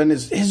 actually, and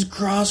his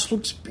grass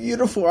looks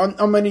beautiful.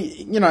 I mean,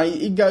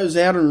 he goes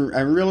out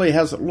and really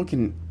has it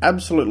looking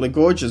absolutely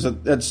gorgeous.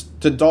 It's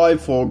to die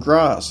for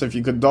grass, if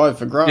you could die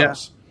for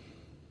grass.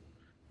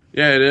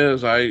 Yeah, it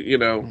is.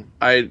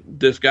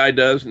 This guy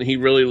does, and he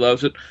really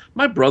loves it.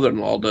 My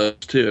brother-in-law does,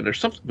 too, and there's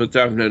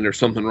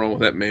something wrong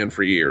with that man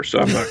for years, so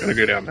I'm not going to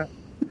go down that.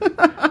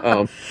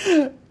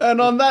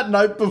 And on that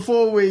note,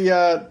 before we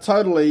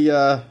totally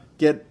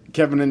get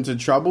Kevin into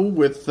trouble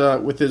with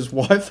his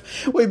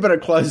wife, we better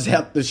close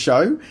out the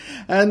show.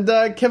 And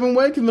Kevin,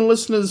 where can the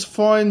listeners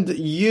find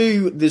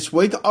you this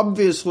week?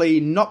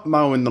 Obviously not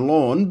mowing the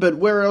lawn, but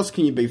where else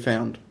can you be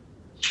found?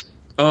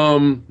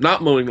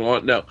 Not mowing the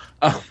lawn, no.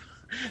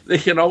 They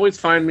can always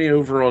find me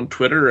over on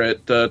Twitter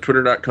at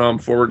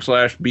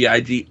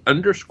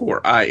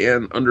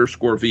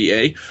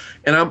twitter.com/BIG_IN_VA.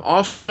 And I'm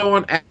also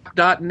on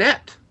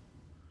app.net.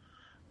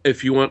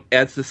 If you want,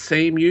 that's the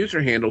same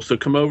user handle, so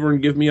come over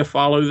and give me a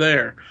follow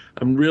there.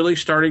 I'm really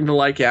starting to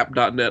like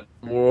app.net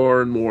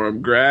more and more.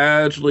 I'm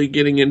gradually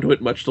getting into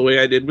it, much the way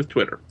I did with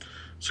Twitter.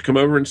 So come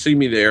over and see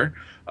me there.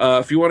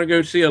 If you want to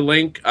go see a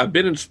link, I've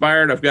been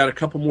inspired. I've got a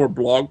couple more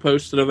blog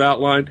posts that I've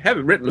outlined.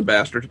 Haven't written the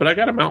bastards, but I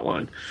got them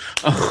outlined.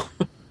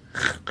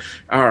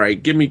 All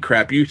right, give me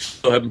crap. You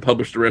still haven't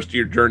published the rest of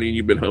your journey, and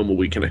you've been home a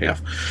week and a half.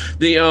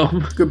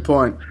 Good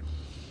point.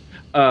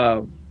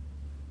 But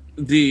you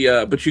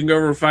can go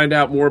over and find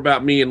out more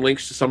about me and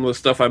links to some of the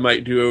stuff I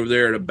might do over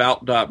there at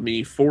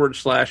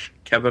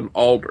about.me/Kevin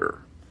Alder.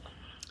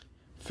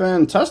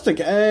 Fantastic.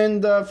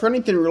 And for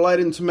anything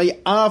relating to me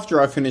after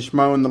I finish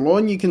mowing the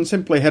lawn, you can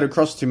simply head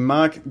across to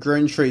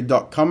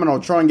markgreentree.com, and I'll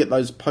try and get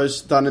those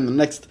posts done in the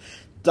next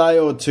day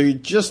or two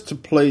just to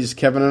please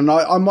Kevin. And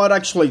I might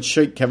actually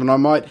cheat Kevin. I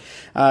might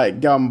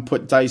go and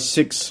put day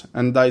 6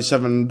 and day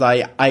 7 and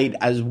day 8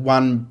 as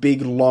one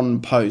big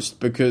lawn post,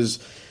 because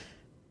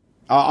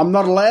I'm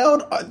not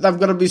allowed. They've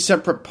got to be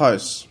separate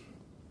posts.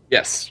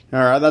 Yes. All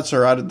right, that's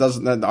all right. It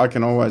doesn't. I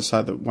can always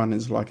say that one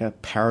is like a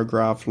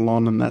paragraph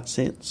long, and that's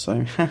it.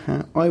 So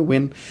I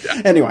win.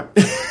 Yeah. Anyway,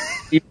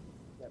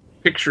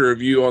 picture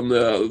of you on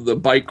the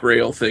bike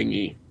rail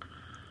thingy.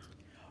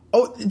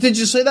 Oh, did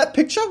you see that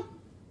picture?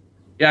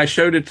 Yeah, I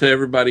showed it to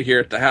everybody here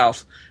at the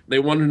house. They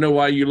wanted to know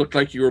why you looked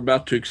like you were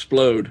about to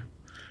explode.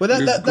 Well,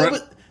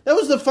 that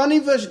was the funny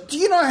version. Do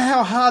you know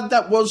how hard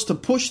that was to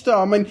push,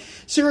 though? I mean,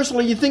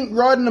 seriously, you think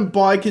riding a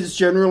bike is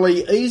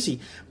generally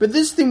easy, but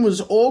this thing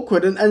was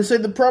awkward. And see,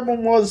 the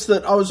problem was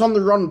that I was on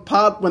the wrong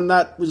part when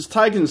that was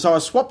taken, so I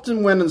swapped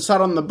and went and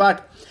sat on the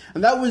back,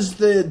 and that was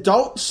the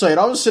adult seat.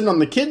 I was sitting on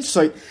the kid's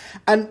seat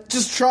and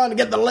just trying to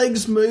get the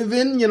legs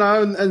moving, you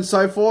know, and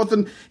so forth.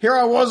 And here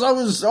I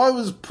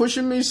was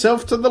pushing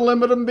myself to the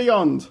limit and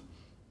beyond.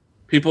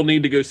 People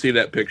need to go see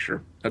that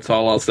picture. That's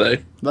all I'll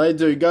say. They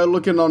do. Go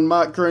looking on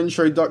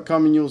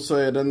markgreentree.com and you'll see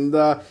it. And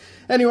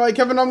anyway,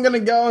 Kevin, I'm going to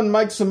go and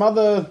make some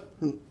other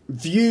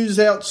views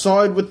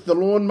outside with the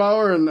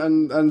lawnmower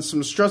and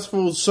some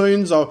stressful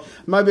scenes. Or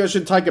maybe I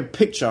should take a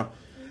picture.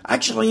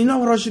 Actually, you know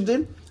what I should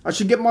do? I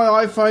should get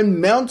my iPhone,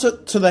 mount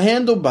it to the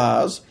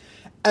handlebars,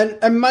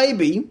 and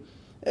maybe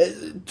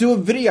do a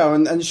video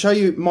and show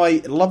you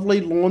my lovely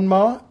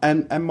lawnmower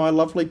and my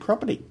lovely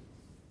property.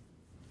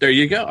 There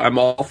you go. I'm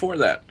all for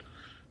that.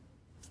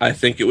 I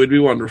think it would be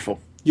wonderful.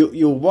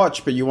 You'll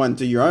watch, but you won't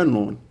do your own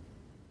lawn.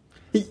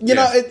 You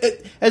know,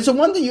 it's a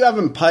wonder you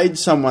haven't paid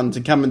someone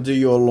to come and do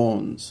your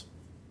lawns.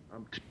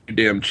 I'm too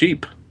damn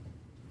cheap.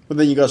 Well,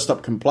 then you got to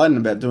stop complaining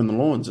about doing the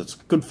lawns. It's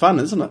good fun,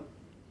 isn't it?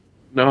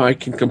 No, I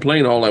can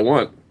complain all I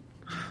want.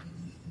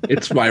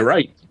 It's my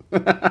right.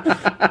 Well,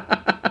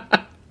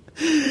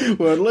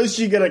 at least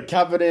you get it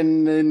covered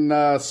in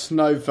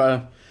snow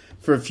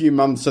for a few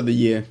months of the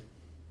year.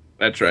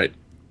 That's right.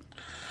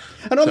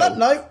 And on that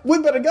note, we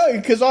better go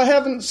because I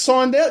haven't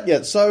signed out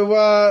yet.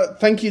 So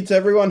thank you to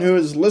everyone who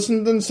has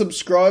listened and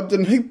subscribed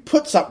and who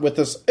puts up with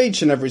us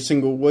each and every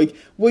single week.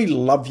 We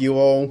love you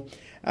all.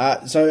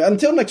 So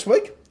until next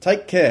week,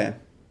 take care.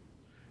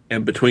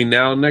 And between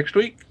now and next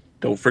week,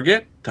 don't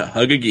forget to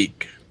hug a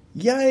geek.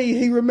 Yay,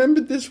 he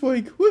remembered this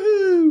week.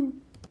 Woohoo!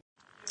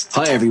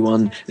 Hi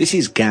everyone, this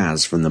is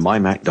Gaz from the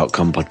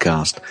MyMac.com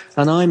podcast,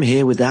 and I'm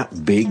here with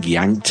that big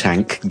yank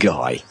tank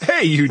guy.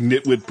 Hey you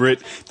nitwit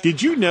Brit,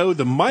 did you know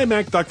the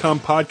MyMac.com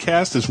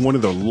podcast is one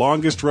of the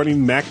longest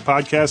running Mac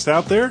podcasts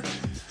out there?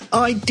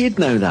 I did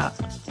know that.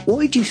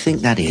 Why do you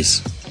think that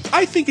is?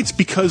 I think it's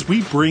because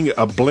we bring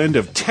a blend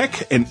of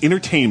tech and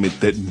entertainment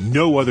that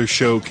no other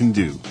show can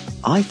do.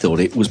 I thought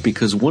it was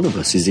because one of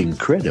us is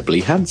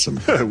incredibly handsome.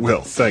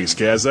 Well, thanks,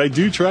 Gaz. I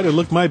do try to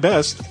look my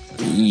best.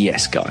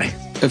 Yes, Guy.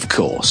 Of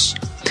course.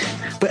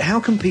 But how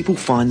can people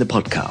find the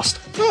podcast?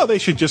 Well, they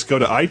should just go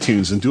to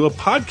iTunes and do a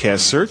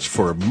podcast search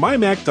for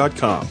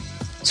MyMac.com.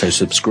 So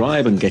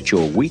subscribe and get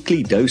your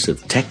weekly dose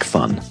of tech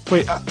fun.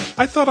 Wait,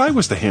 I thought I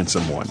was the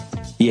handsome one.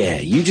 Yeah,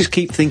 you just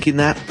keep thinking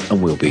that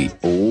and we'll be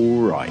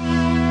all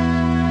right.